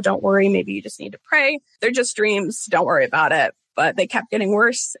like, oh, don't worry. Maybe you just need to pray. They're just dreams. Don't worry about it. But they kept getting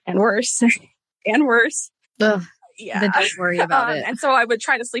worse and worse and worse. Ugh. Yeah. Then don't worry about it. And so I would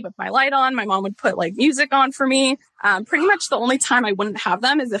try to sleep with my light on. My mom would put like music on for me. Pretty much the only time I wouldn't have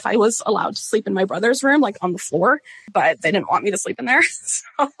them is if I was allowed to sleep in my brother's room, like on the floor, but they didn't want me to sleep in there. So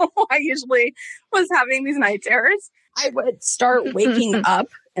I usually was having these night terrors. I would start waking up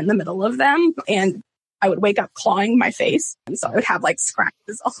in the middle of them and I would wake up clawing my face. And so I would have like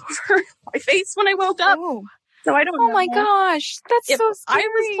scratches all over my face when I woke up. Oh. So I don't know. Oh my gosh. That's if so scary. I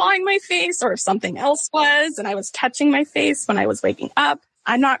was clawing my face or if something else was, and I was touching my face when I was waking up.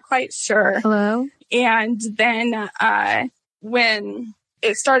 I'm not quite sure. Hello? And then when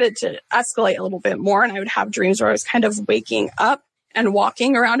it started to escalate a little bit more and I would have dreams where I was kind of waking up and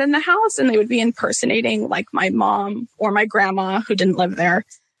walking around in the house and they would be impersonating like my mom or my grandma who didn't live there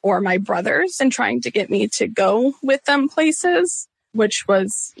or my brothers and trying to get me to go with them places, which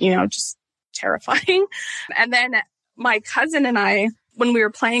was, just terrifying. And then my cousin and I, when we were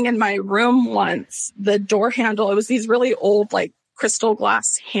playing in my room once, the door handle, it was these really old, like crystal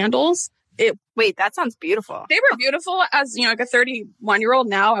glass handles. Wait, that sounds beautiful. They were beautiful as, like a 31-year-old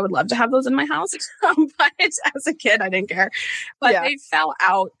now. I would love to have those in my house. But as a kid, I didn't care. But They fell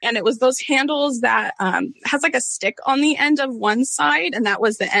out. And it was those handles that has like a stick on the end of one side. And that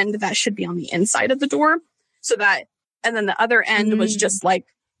was the end that should be on the inside of the door. And then the other end was just like,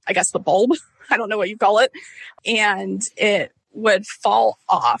 I guess the bulb. I don't know what you call it. And it would fall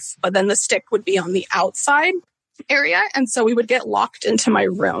off. But then the stick would be on the outside area. And so we would get locked into my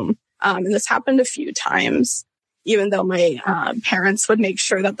room. And this happened a few times, even though my parents would make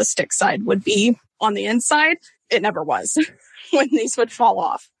sure that the stick side would be on the inside. It never was when these would fall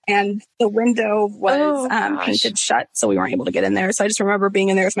off. And the window was painted shut, so we weren't able to get in there. So I just remember being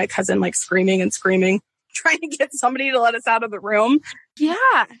in there with my cousin, like screaming and screaming, trying to get somebody to let us out of the room.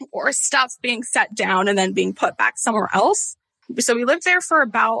 Yeah. Or stuff being set down and then being put back somewhere else. So we lived there for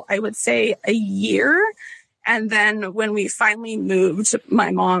about, I would say, a year. And then when we finally moved, my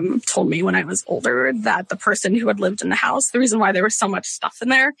mom told me when I was older that the person who had lived in the house, the reason why there was so much stuff in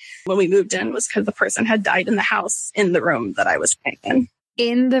there when we moved in was because the person had died in the house in the room that I was staying in.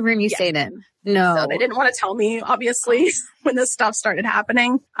 In the room you stayed in? No. So they didn't want to tell me, obviously, when this stuff started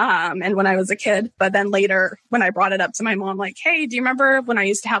happening and when I was a kid. But then later, when I brought it up to my mom, like, hey, do you remember when I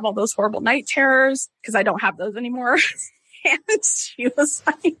used to have all those horrible night terrors? Because I don't have those anymore. And she was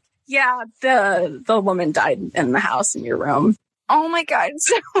like, yeah, the woman died in the house in your room. Oh my God.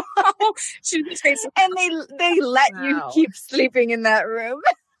 So she was basically, and they let you keep sleeping in that room.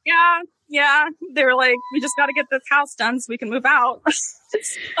 Yeah. They were like, we just got to get this house done so we can move out.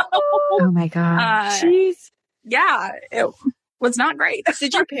 Oh my God. Jeez. Yeah, it was not great.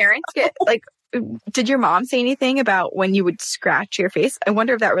 Did your parents did your mom say anything about when you would scratch your face? I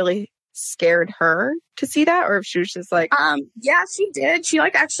wonder if that really scared her to see that, or if she was just like, yeah, she did. She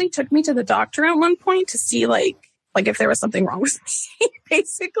actually took me to the doctor at one point to see like if there was something wrong with me,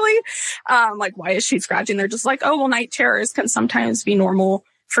 basically. Why is she scratching? They're just like, oh, well, night terrors can sometimes be normal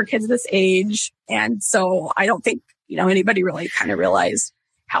for kids this age. And so I don't think, anybody really kind of realized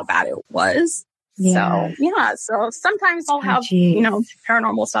how bad it was. Yeah. So sometimes I'll have,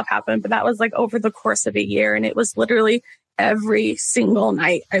 paranormal stuff happen, but that was like over the course of a year. And it was literally every single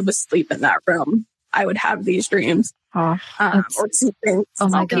night I was asleep in that room, I would have these dreams. Or sleeping. Oh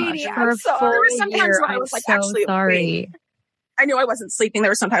my gosh. There were sometimes where I was actually awake. I knew I wasn't sleeping.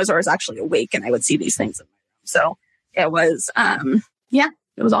 There were sometimes where I was actually awake and I would see these things in my room. So it was,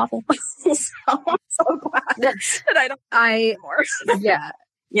 it was awful. So I'm so glad that I don't anymore.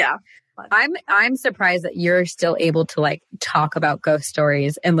 Yeah. I'm surprised that you're still able to talk about ghost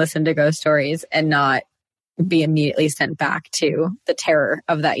stories and listen to ghost stories and not be immediately sent back to the terror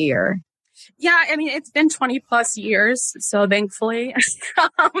of that year. Yeah, I mean, it's been 20 plus years. So thankfully,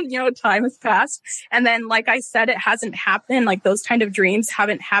 time has passed. And then, like I said, it hasn't happened. Like those kind of dreams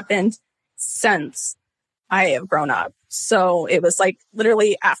haven't happened since I have grown up. So it was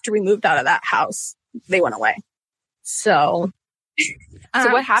literally after we moved out of that house, they went away. So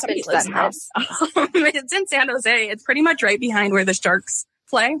So what happened to that house? It's in San Jose. It's pretty much right behind where the Sharks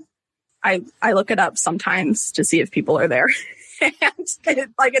play. I look it up sometimes to see if people are there. And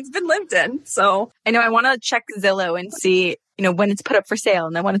it's been lived in. So I know I want to check Zillow and see, when it's put up for sale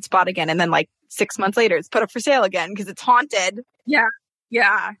and then when it's bought again. And then 6 months later, it's put up for sale again because it's haunted. Yeah.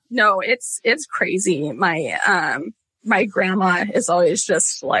 Yeah. No, it's crazy. My grandma is always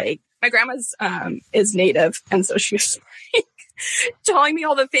just my grandma's is Native. And so she was telling me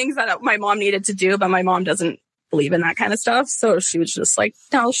all the things that my mom needed to do, but my mom doesn't believe in that kind of stuff. So she was just like,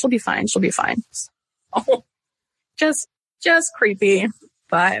 no, she'll be fine. She'll be fine. So, just creepy,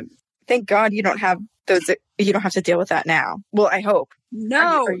 but thank God you don't have those. You don't have to deal with that now. Well, I hope.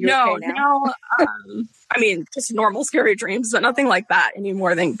 No. I mean, just normal scary dreams, but nothing like that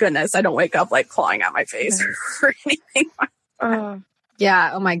anymore. Thank goodness. I don't wake up clawing at my face or anything.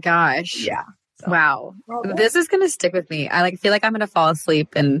 Yeah. Oh my gosh. Yeah. So. Wow. This is going to stick with me. I feel like I'm going to fall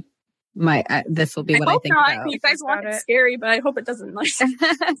asleep and this will be what I think not. about. You guys want it scary, but I hope it doesn't scare you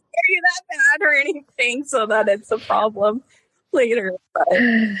that bad or anything so that it's a problem later. But.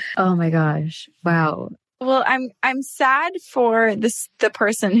 Oh my gosh. Wow. Well, I'm sad for the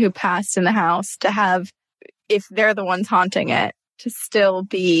person who passed in the house to have, if they're the ones haunting it, to still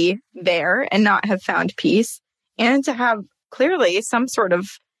be there and not have found peace, and to have clearly some sort of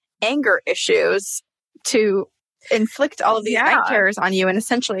anger issues to inflict all of these night terrors on you and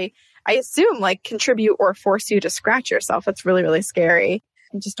essentially, I assume, contribute or force you to scratch yourself. That's really, really scary.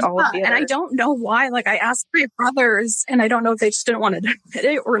 And just all of the and I don't know why. I asked my brothers, and I don't know if they just didn't want to admit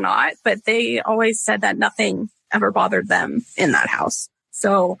it or not, but they always said that nothing ever bothered them in that house.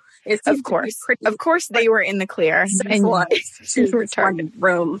 So it's of course they were in the clear. And one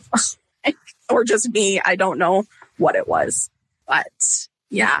room, or just me. I don't know what it was, but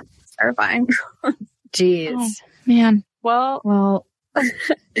yeah, it's terrifying. Jeez, oh, man. Well.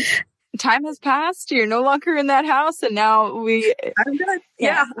 Time has passed. You're no longer in that house, and now we. I'm good.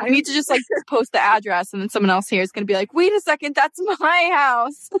 Yeah, I need to just post the address, and then someone else here is going to be like, "Wait a second, that's my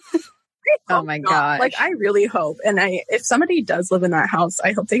house." Oh my gosh! I really hope, and if somebody does live in that house,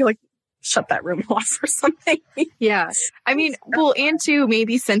 I hope they shut that room off or something. Yeah, I mean, well, and too,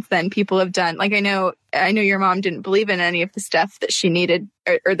 maybe since then people have done I know your mom didn't believe in any of the stuff that she needed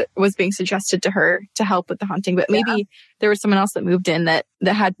or that was being suggested to her to help with the haunting, but maybe there was someone else that moved in that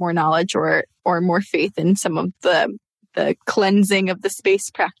had more knowledge or more faith in some of the cleansing of the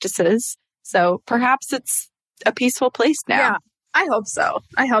space practices. So perhaps it's a peaceful place now. Yeah, I hope so.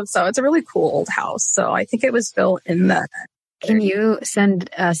 It's a really cool old house. So I think it was built in the. Can you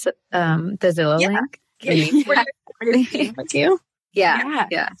send us the Zillow link? Can you? With you? Yeah.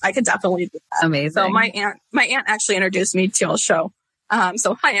 I could definitely do that. Amazing. So my aunt actually introduced me to a show.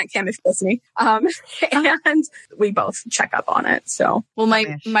 So hi, Aunt Kim, if you're listening. And we both check up on it. So, well,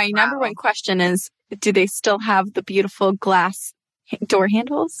 my number one question is, do they still have the beautiful glass door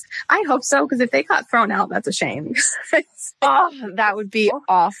handles? I hope so, because if they got thrown out, that's a shame. That would be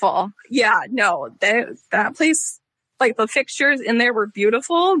awful. Yeah, no, that place. The fixtures in there were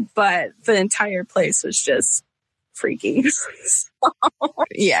beautiful, but the entire place was just freaky.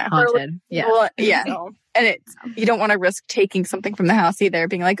 Yeah. Haunted. Yeah. Well, yeah. And you don't want to risk taking something from the house either,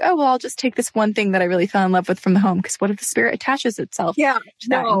 being like, oh, well, I'll just take this one thing that I really fell in love with from the home. Because what if the spirit attaches itself? Yeah.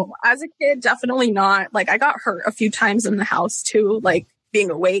 No, as a kid, definitely not. I got hurt a few times in the house too, being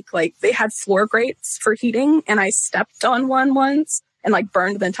awake. They had floor grates for heating, and I stepped on one once and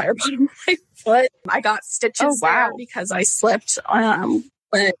burned the entire bottom of my foot. I got stitches there because I slipped when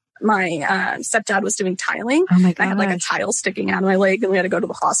my stepdad was doing tiling. Oh my god! I had a tile sticking out of my leg, and we had to go to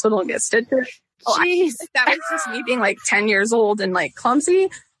the hospital and get stitches. Jeez, that was just me being 10 years old and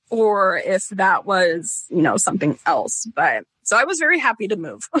clumsy, or if that was something else. But so I was very happy to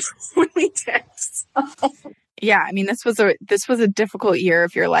move when we did. So. Yeah, I mean this was a difficult year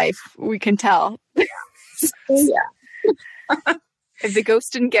of your life. We can tell. Yeah. If the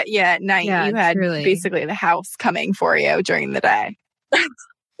ghost didn't get you at night, you had truly. Basically the house coming for you during the day.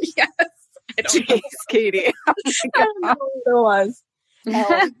 Yes. I don't know. Katie. I don't know what it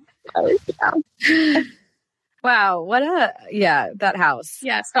was. Wow. That house.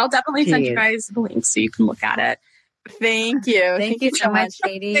 Yes. I'll definitely send you guys the link so you can look at it. Thank you. Thank you so much,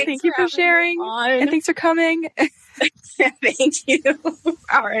 Katie. Thank you for sharing. And thanks for coming. Thank you.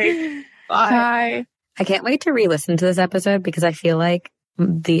 All right. Bye. I can't wait to re-listen to this episode because I feel like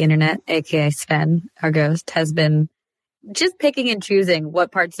the internet, aka Sven, our ghost, has been just picking and choosing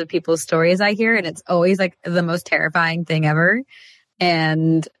what parts of people's stories I hear, and it's always the most terrifying thing ever.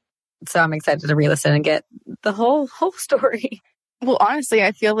 And so I'm excited to re-listen and get the whole story. Well, honestly,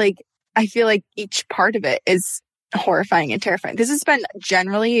 I feel like each part of it is horrifying and terrifying. This has been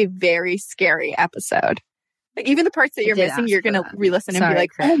generally a very scary episode. Like even the parts that you're missing, you're going to re-listen and be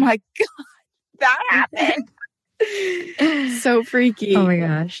like, oh my God, that happened. So freaky. Oh my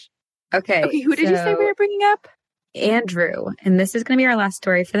gosh. Okay. Who did you say we were bringing up? Andrew. And this is going to be our last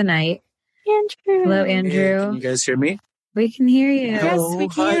story for the night. Andrew. Hello, Andrew. Hey, can you guys hear me? We can hear you. Hello, yes, we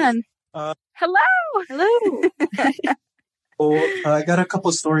can. Hello. Hello. I got a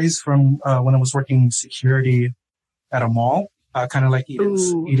couple stories from when I was working security at a mall, kind of like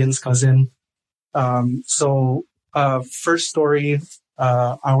Eden's cousin. First story,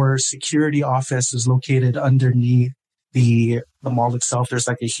 our security office is located underneath the mall itself. There's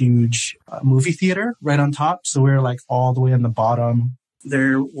like a huge movie theater right on top. So we're like all the way on the bottom.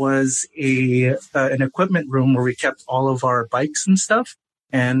 There was an equipment room where we kept all of our bikes and stuff.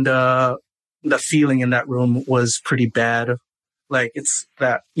 And the feeling in that room was pretty bad. Like it's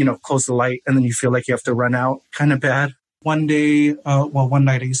that, close the light and then you feel like you have to run out, kind of bad. One day, one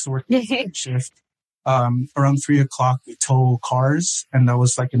night I used to work night shift. Around 3:00, we tow cars, and that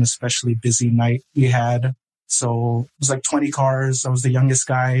was like an especially busy night we had. So it was like 20 cars. I was the youngest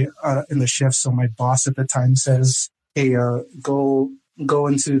guy in the shift. So my boss at the time says, hey, go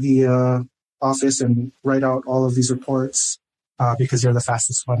into the office and write out all of these reports because you're the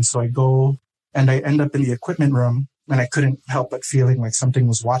fastest one. So I go and I end up in the equipment room, and I couldn't help but feeling like something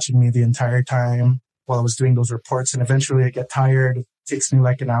was watching me the entire time while I was doing those reports. And eventually I get tired. It takes me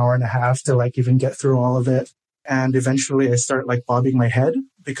like an hour and a half to like even get through all of it. And eventually I start like bobbing my head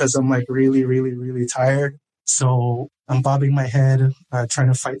because I'm like really, really, really tired. So I'm bobbing my head, trying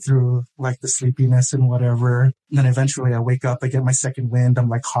to fight through like the sleepiness and whatever. And then eventually I wake up, I get my second wind. I'm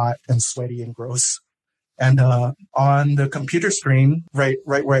like hot and sweaty and gross. And on the computer screen, right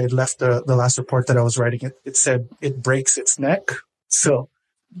where I had left the last report that I was writing, it said it breaks its neck. So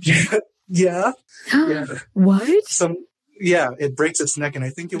yeah. What? It breaks its neck, and I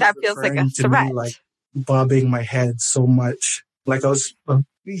think it was that feels like a threat. Me, like bobbing my head so much, like I was. Oh,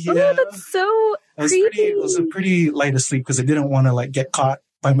 that's so creepy. I was pretty light asleep because I didn't want to like get caught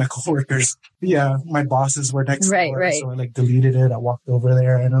by my coworkers. Yeah, my bosses were next door, so I like deleted it. I walked over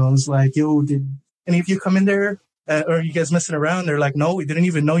there and I was like, "Yo, did any of you come in there? Or are you guys messing around?" They're like, "No, we didn't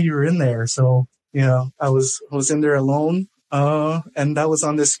even know you were in there." So I was in there alone. And that was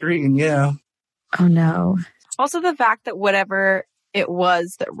on the screen. Yeah. Oh no. Also, the fact that whatever it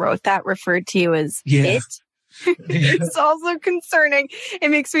was that wrote that referred to you as it. It's also concerning. It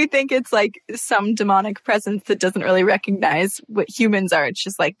makes me think it's like some demonic presence that doesn't really recognize what humans are. It's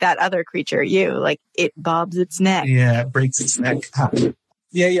just like that other creature, you. Like it bobs its neck. Yeah, it breaks its neck.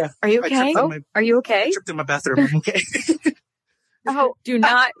 Yeah. Are you okay? Are you okay? I tripped in my bathroom. I'm okay. Oh, do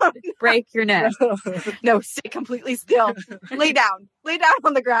not break your neck. No, stay completely still. Lay down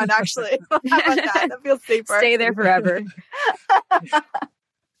on the ground, actually. How about that? That feels safer. Stay there forever.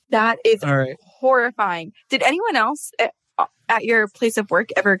 That is all right. Horrifying. Did anyone else at your place of work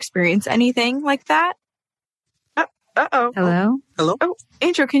ever experience anything like that? Uh-oh. Hello? Hello? Oh,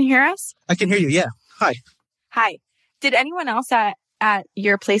 Andrew, can you hear us? I can hear you, yeah. Hi. Did anyone else at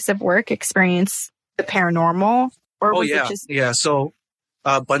your place of work experience the paranormal? Or was it just... Yeah. So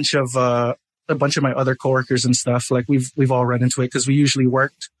a bunch of my other coworkers and stuff, like we've all run into it because we usually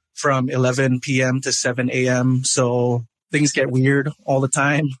worked from 11 p.m. to 7 a.m. So things get weird all the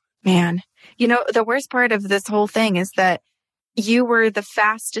time. Man, the worst part of this whole thing is that you were the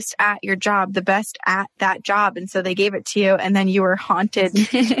fastest at your job, the best at that job. And so they gave it to you and then you were haunted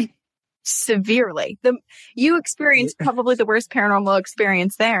severely. You experienced probably the worst paranormal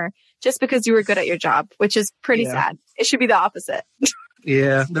experience there just because you were good at your job, which is pretty sad. It should be the opposite.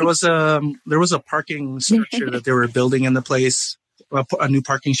 Yeah, there was a parking structure that they were building in the place, a new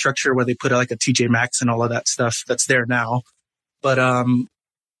parking structure where they put like a TJ Maxx and all of that stuff that's there now. But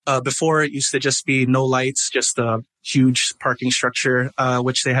before it used to just be no lights, just a huge parking structure,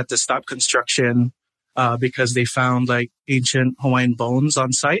 which they had to stop construction because they found like ancient Hawaiian bones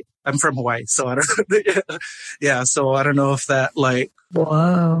on site. I'm from Hawaii, so I don't. Yeah, so I don't know if that like.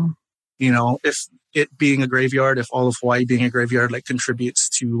 Whoa. If it being a graveyard, if all of Hawaii being a graveyard, like contributes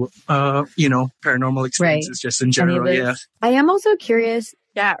to, paranormal experiences just in general. Yeah. I am also curious.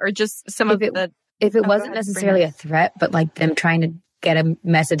 Yeah. Or just if it wasn't necessarily a threat, but like them trying to get a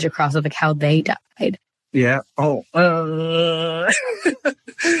message across of like how they died. Yeah. Oh,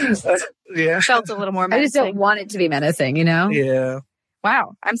 yeah. Felt a little more menacing. I just don't want it to be menacing, Yeah.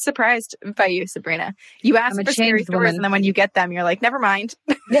 Wow. I'm surprised by you, Sabrina. You ask for scary stories and then when you get them, you're like, never mind.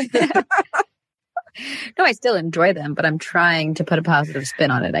 No, I still enjoy them, but I'm trying to put a positive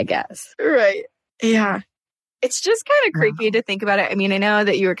spin on it, I guess. Right. Yeah. It's just kind of creepy to think about it. I mean, I know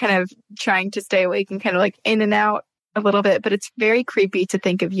that you were kind of trying to stay awake and kind of like in and out a little bit, but it's very creepy to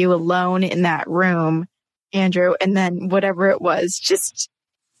think of you alone in that room, Andrew, and then whatever it was just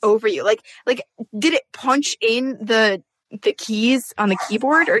over you. Like did it punch in the keys on the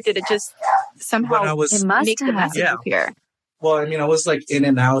keyboard, or did it just somehow make the message appear? Well, I mean, I was like in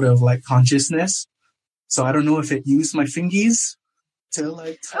and out of like consciousness, so I don't know if it used my fingies to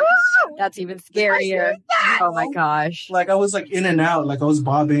like. That's even scarier. Oh my gosh! Like I was like in and out, like I was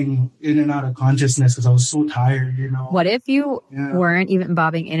bobbing in and out of consciousness because I was so tired. What if you weren't even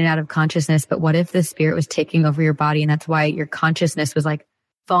bobbing in and out of consciousness, but what if the spirit was taking over your body, and that's why your consciousness was like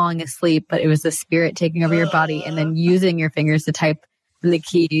falling asleep, but it was the spirit taking over your body and then using your fingers to type the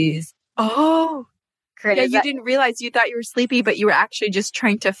keys. Oh, yeah, you didn't realize, you thought you were sleepy, but you were actually just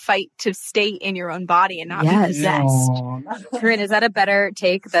trying to fight to stay in your own body and not be possessed. Corinne, is that a better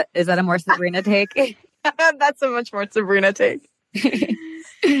take? Is that a more Sabrina take? That's a much more Sabrina take.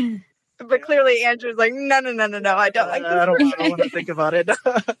 But clearly Andrew's like, no, I don't like this. I don't want to think about it.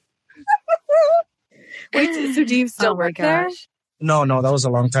 Wait, so do you still work there? No, that was a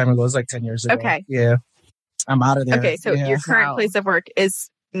long time ago. It was like 10 years ago. Okay. Yeah. I'm out of there. Okay, so your current place of work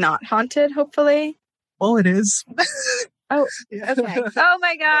is not haunted, hopefully? Oh, it is. Oh, okay. Oh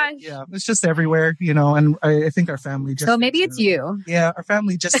my gosh. Yeah, it's just everywhere, and I think our family just... So maybe it's you. Yeah, our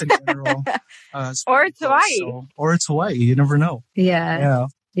family just in general. Or it's Hawaii. Or it's Hawaii. You never know. Yeah.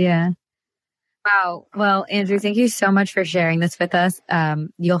 Wow. Well, Andrew, thank you so much for sharing this with us.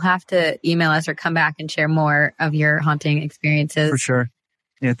 You'll have to email us or come back and share more of your haunting experiences. For sure.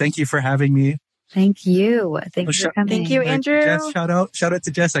 Yeah, thank you for having me. Thank you. Thank you for coming. Thank you, Andrew. Jess, shout out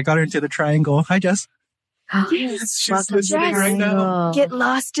to Jess. I got her into the triangle. Hi, Jess. Yes, she's listening right now. Get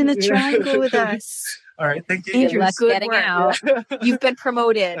lost in the triangle with us. All right, thank you. Andrew, good work. Out. You've been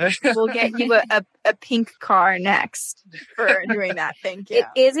promoted. We'll get you a pink car next for doing that. Thank you. It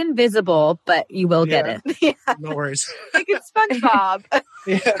is invisible, but you will get it. Yeah. No worries. Like it's SpongeBob.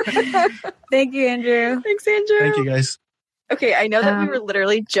 Thank you, Andrew. Thanks, Andrew. Thank you, guys. Okay, I know that we were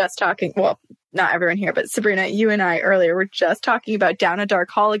literally just talking. Well, not everyone here, but Sabrina, you and I earlier were just talking about Down a Dark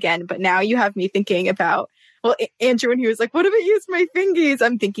Hall again. But now you have me thinking about. Well, Andrew, when he was like, what if I use my fingies?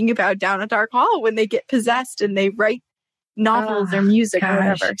 I'm thinking about Down a Dark Hall when they get possessed and they write novels or music or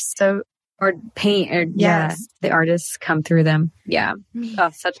whatever. So, or paint or the artists come through them. Yeah.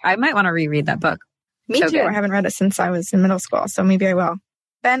 I might want to reread that book. Me too. Good. I haven't read it since I was in middle school, so maybe I will.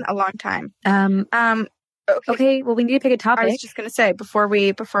 Been a long time. Okay. Well, we need to pick a topic. I was just going to say before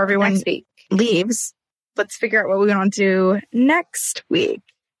everyone leaves, let's figure out what we want to do next week.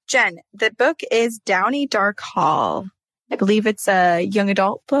 Jen, the book is Down Dark Hall. I believe it's a young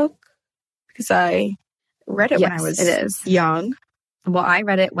adult book because I read it when I was young. Well, I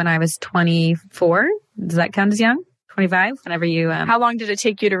read it when I was 24. Does that count as young? 25? Whenever you... How long did it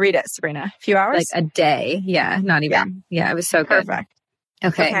take you to read it, Sabrina? A few hours? Like a day. Yeah, not even. Yeah, it was so good. Perfect.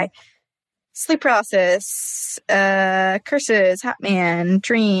 Okay. Sleep paralysis, curses, Hatman,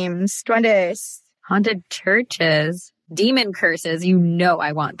 dreams, duendes. Haunted churches. Demon curses,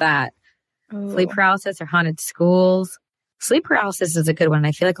 I want that. Ooh. Sleep paralysis or haunted schools. Sleep paralysis is a good one.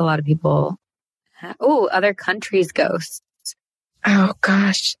 I feel like a lot of people... other countries' ghosts. Oh,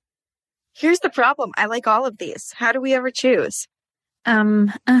 gosh. Here's the problem. I like all of these. How do we ever choose? I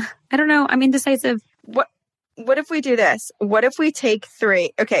don't know. I'm indecisive. What if we do this? What if we take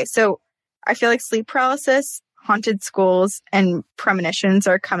 3? Okay, so I feel like sleep paralysis, haunted schools, and premonitions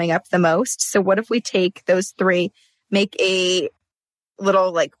are coming up the most. So what if we take those 3... make a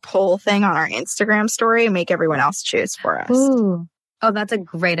little like poll thing on our Instagram story and make everyone else choose for us. Ooh. Oh, that's a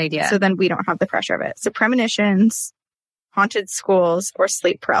great idea. So then we don't have the pressure of it. So premonitions, haunted schools, or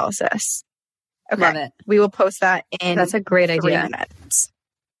sleep paralysis. Okay. Love it. We will post that in That's a great 3 idea. minutes.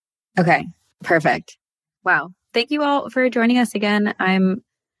 Okay. Perfect. Wow. Thank you all for joining us again. I'm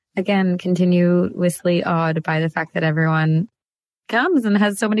continuously awed by the fact that everyone comes and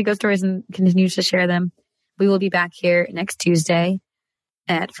has so many ghost stories and continues to share them. We will be back here next Tuesday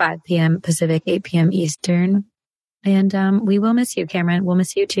at 5 p.m. Pacific, 8 p.m. Eastern. And we will miss you, Cameron. We'll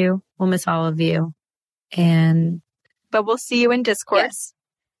miss you too. We'll miss all of you. But we'll see you in Discord. Yes.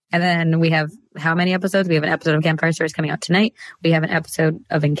 And then we have how many episodes? We have an episode of Campfire Stories coming out tonight. We have an episode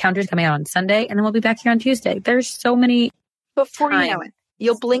of Encounters coming out on Sunday. And then we'll be back here on Tuesday. There's so many. Before you know it,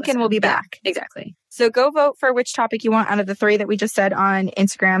 you'll blink and we'll be back. Exactly. So go vote for which topic you want out of the 3 that we just said on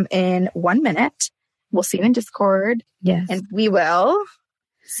Instagram in 1 minute. We'll see you in Discord. Yes. And we will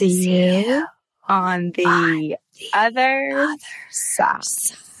see you on the other side.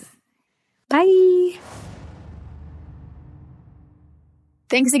 Bye.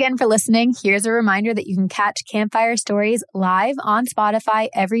 Thanks again for listening. Here's a reminder that you can catch Campfire Stories live on Spotify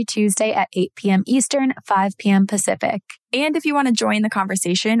every Tuesday at 8 p.m. Eastern, 5 p.m. Pacific. And if you want to join the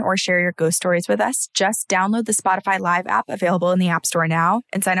conversation or share your ghost stories with us, just download the Spotify Live app available in the App Store now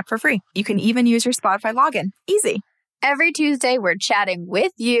and sign up for free. You can even use your Spotify login. Easy. Every Tuesday, we're chatting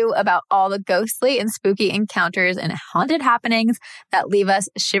with you about all the ghostly and spooky encounters and haunted happenings that leave us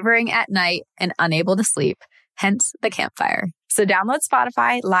shivering at night and unable to sleep, hence the campfire. So download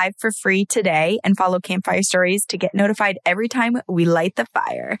Spotify Live for free today and follow Campfire Stories to get notified every time we light the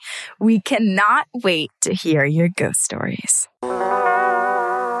fire. We cannot wait to hear your ghost stories.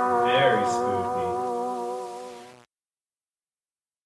 Very spooky.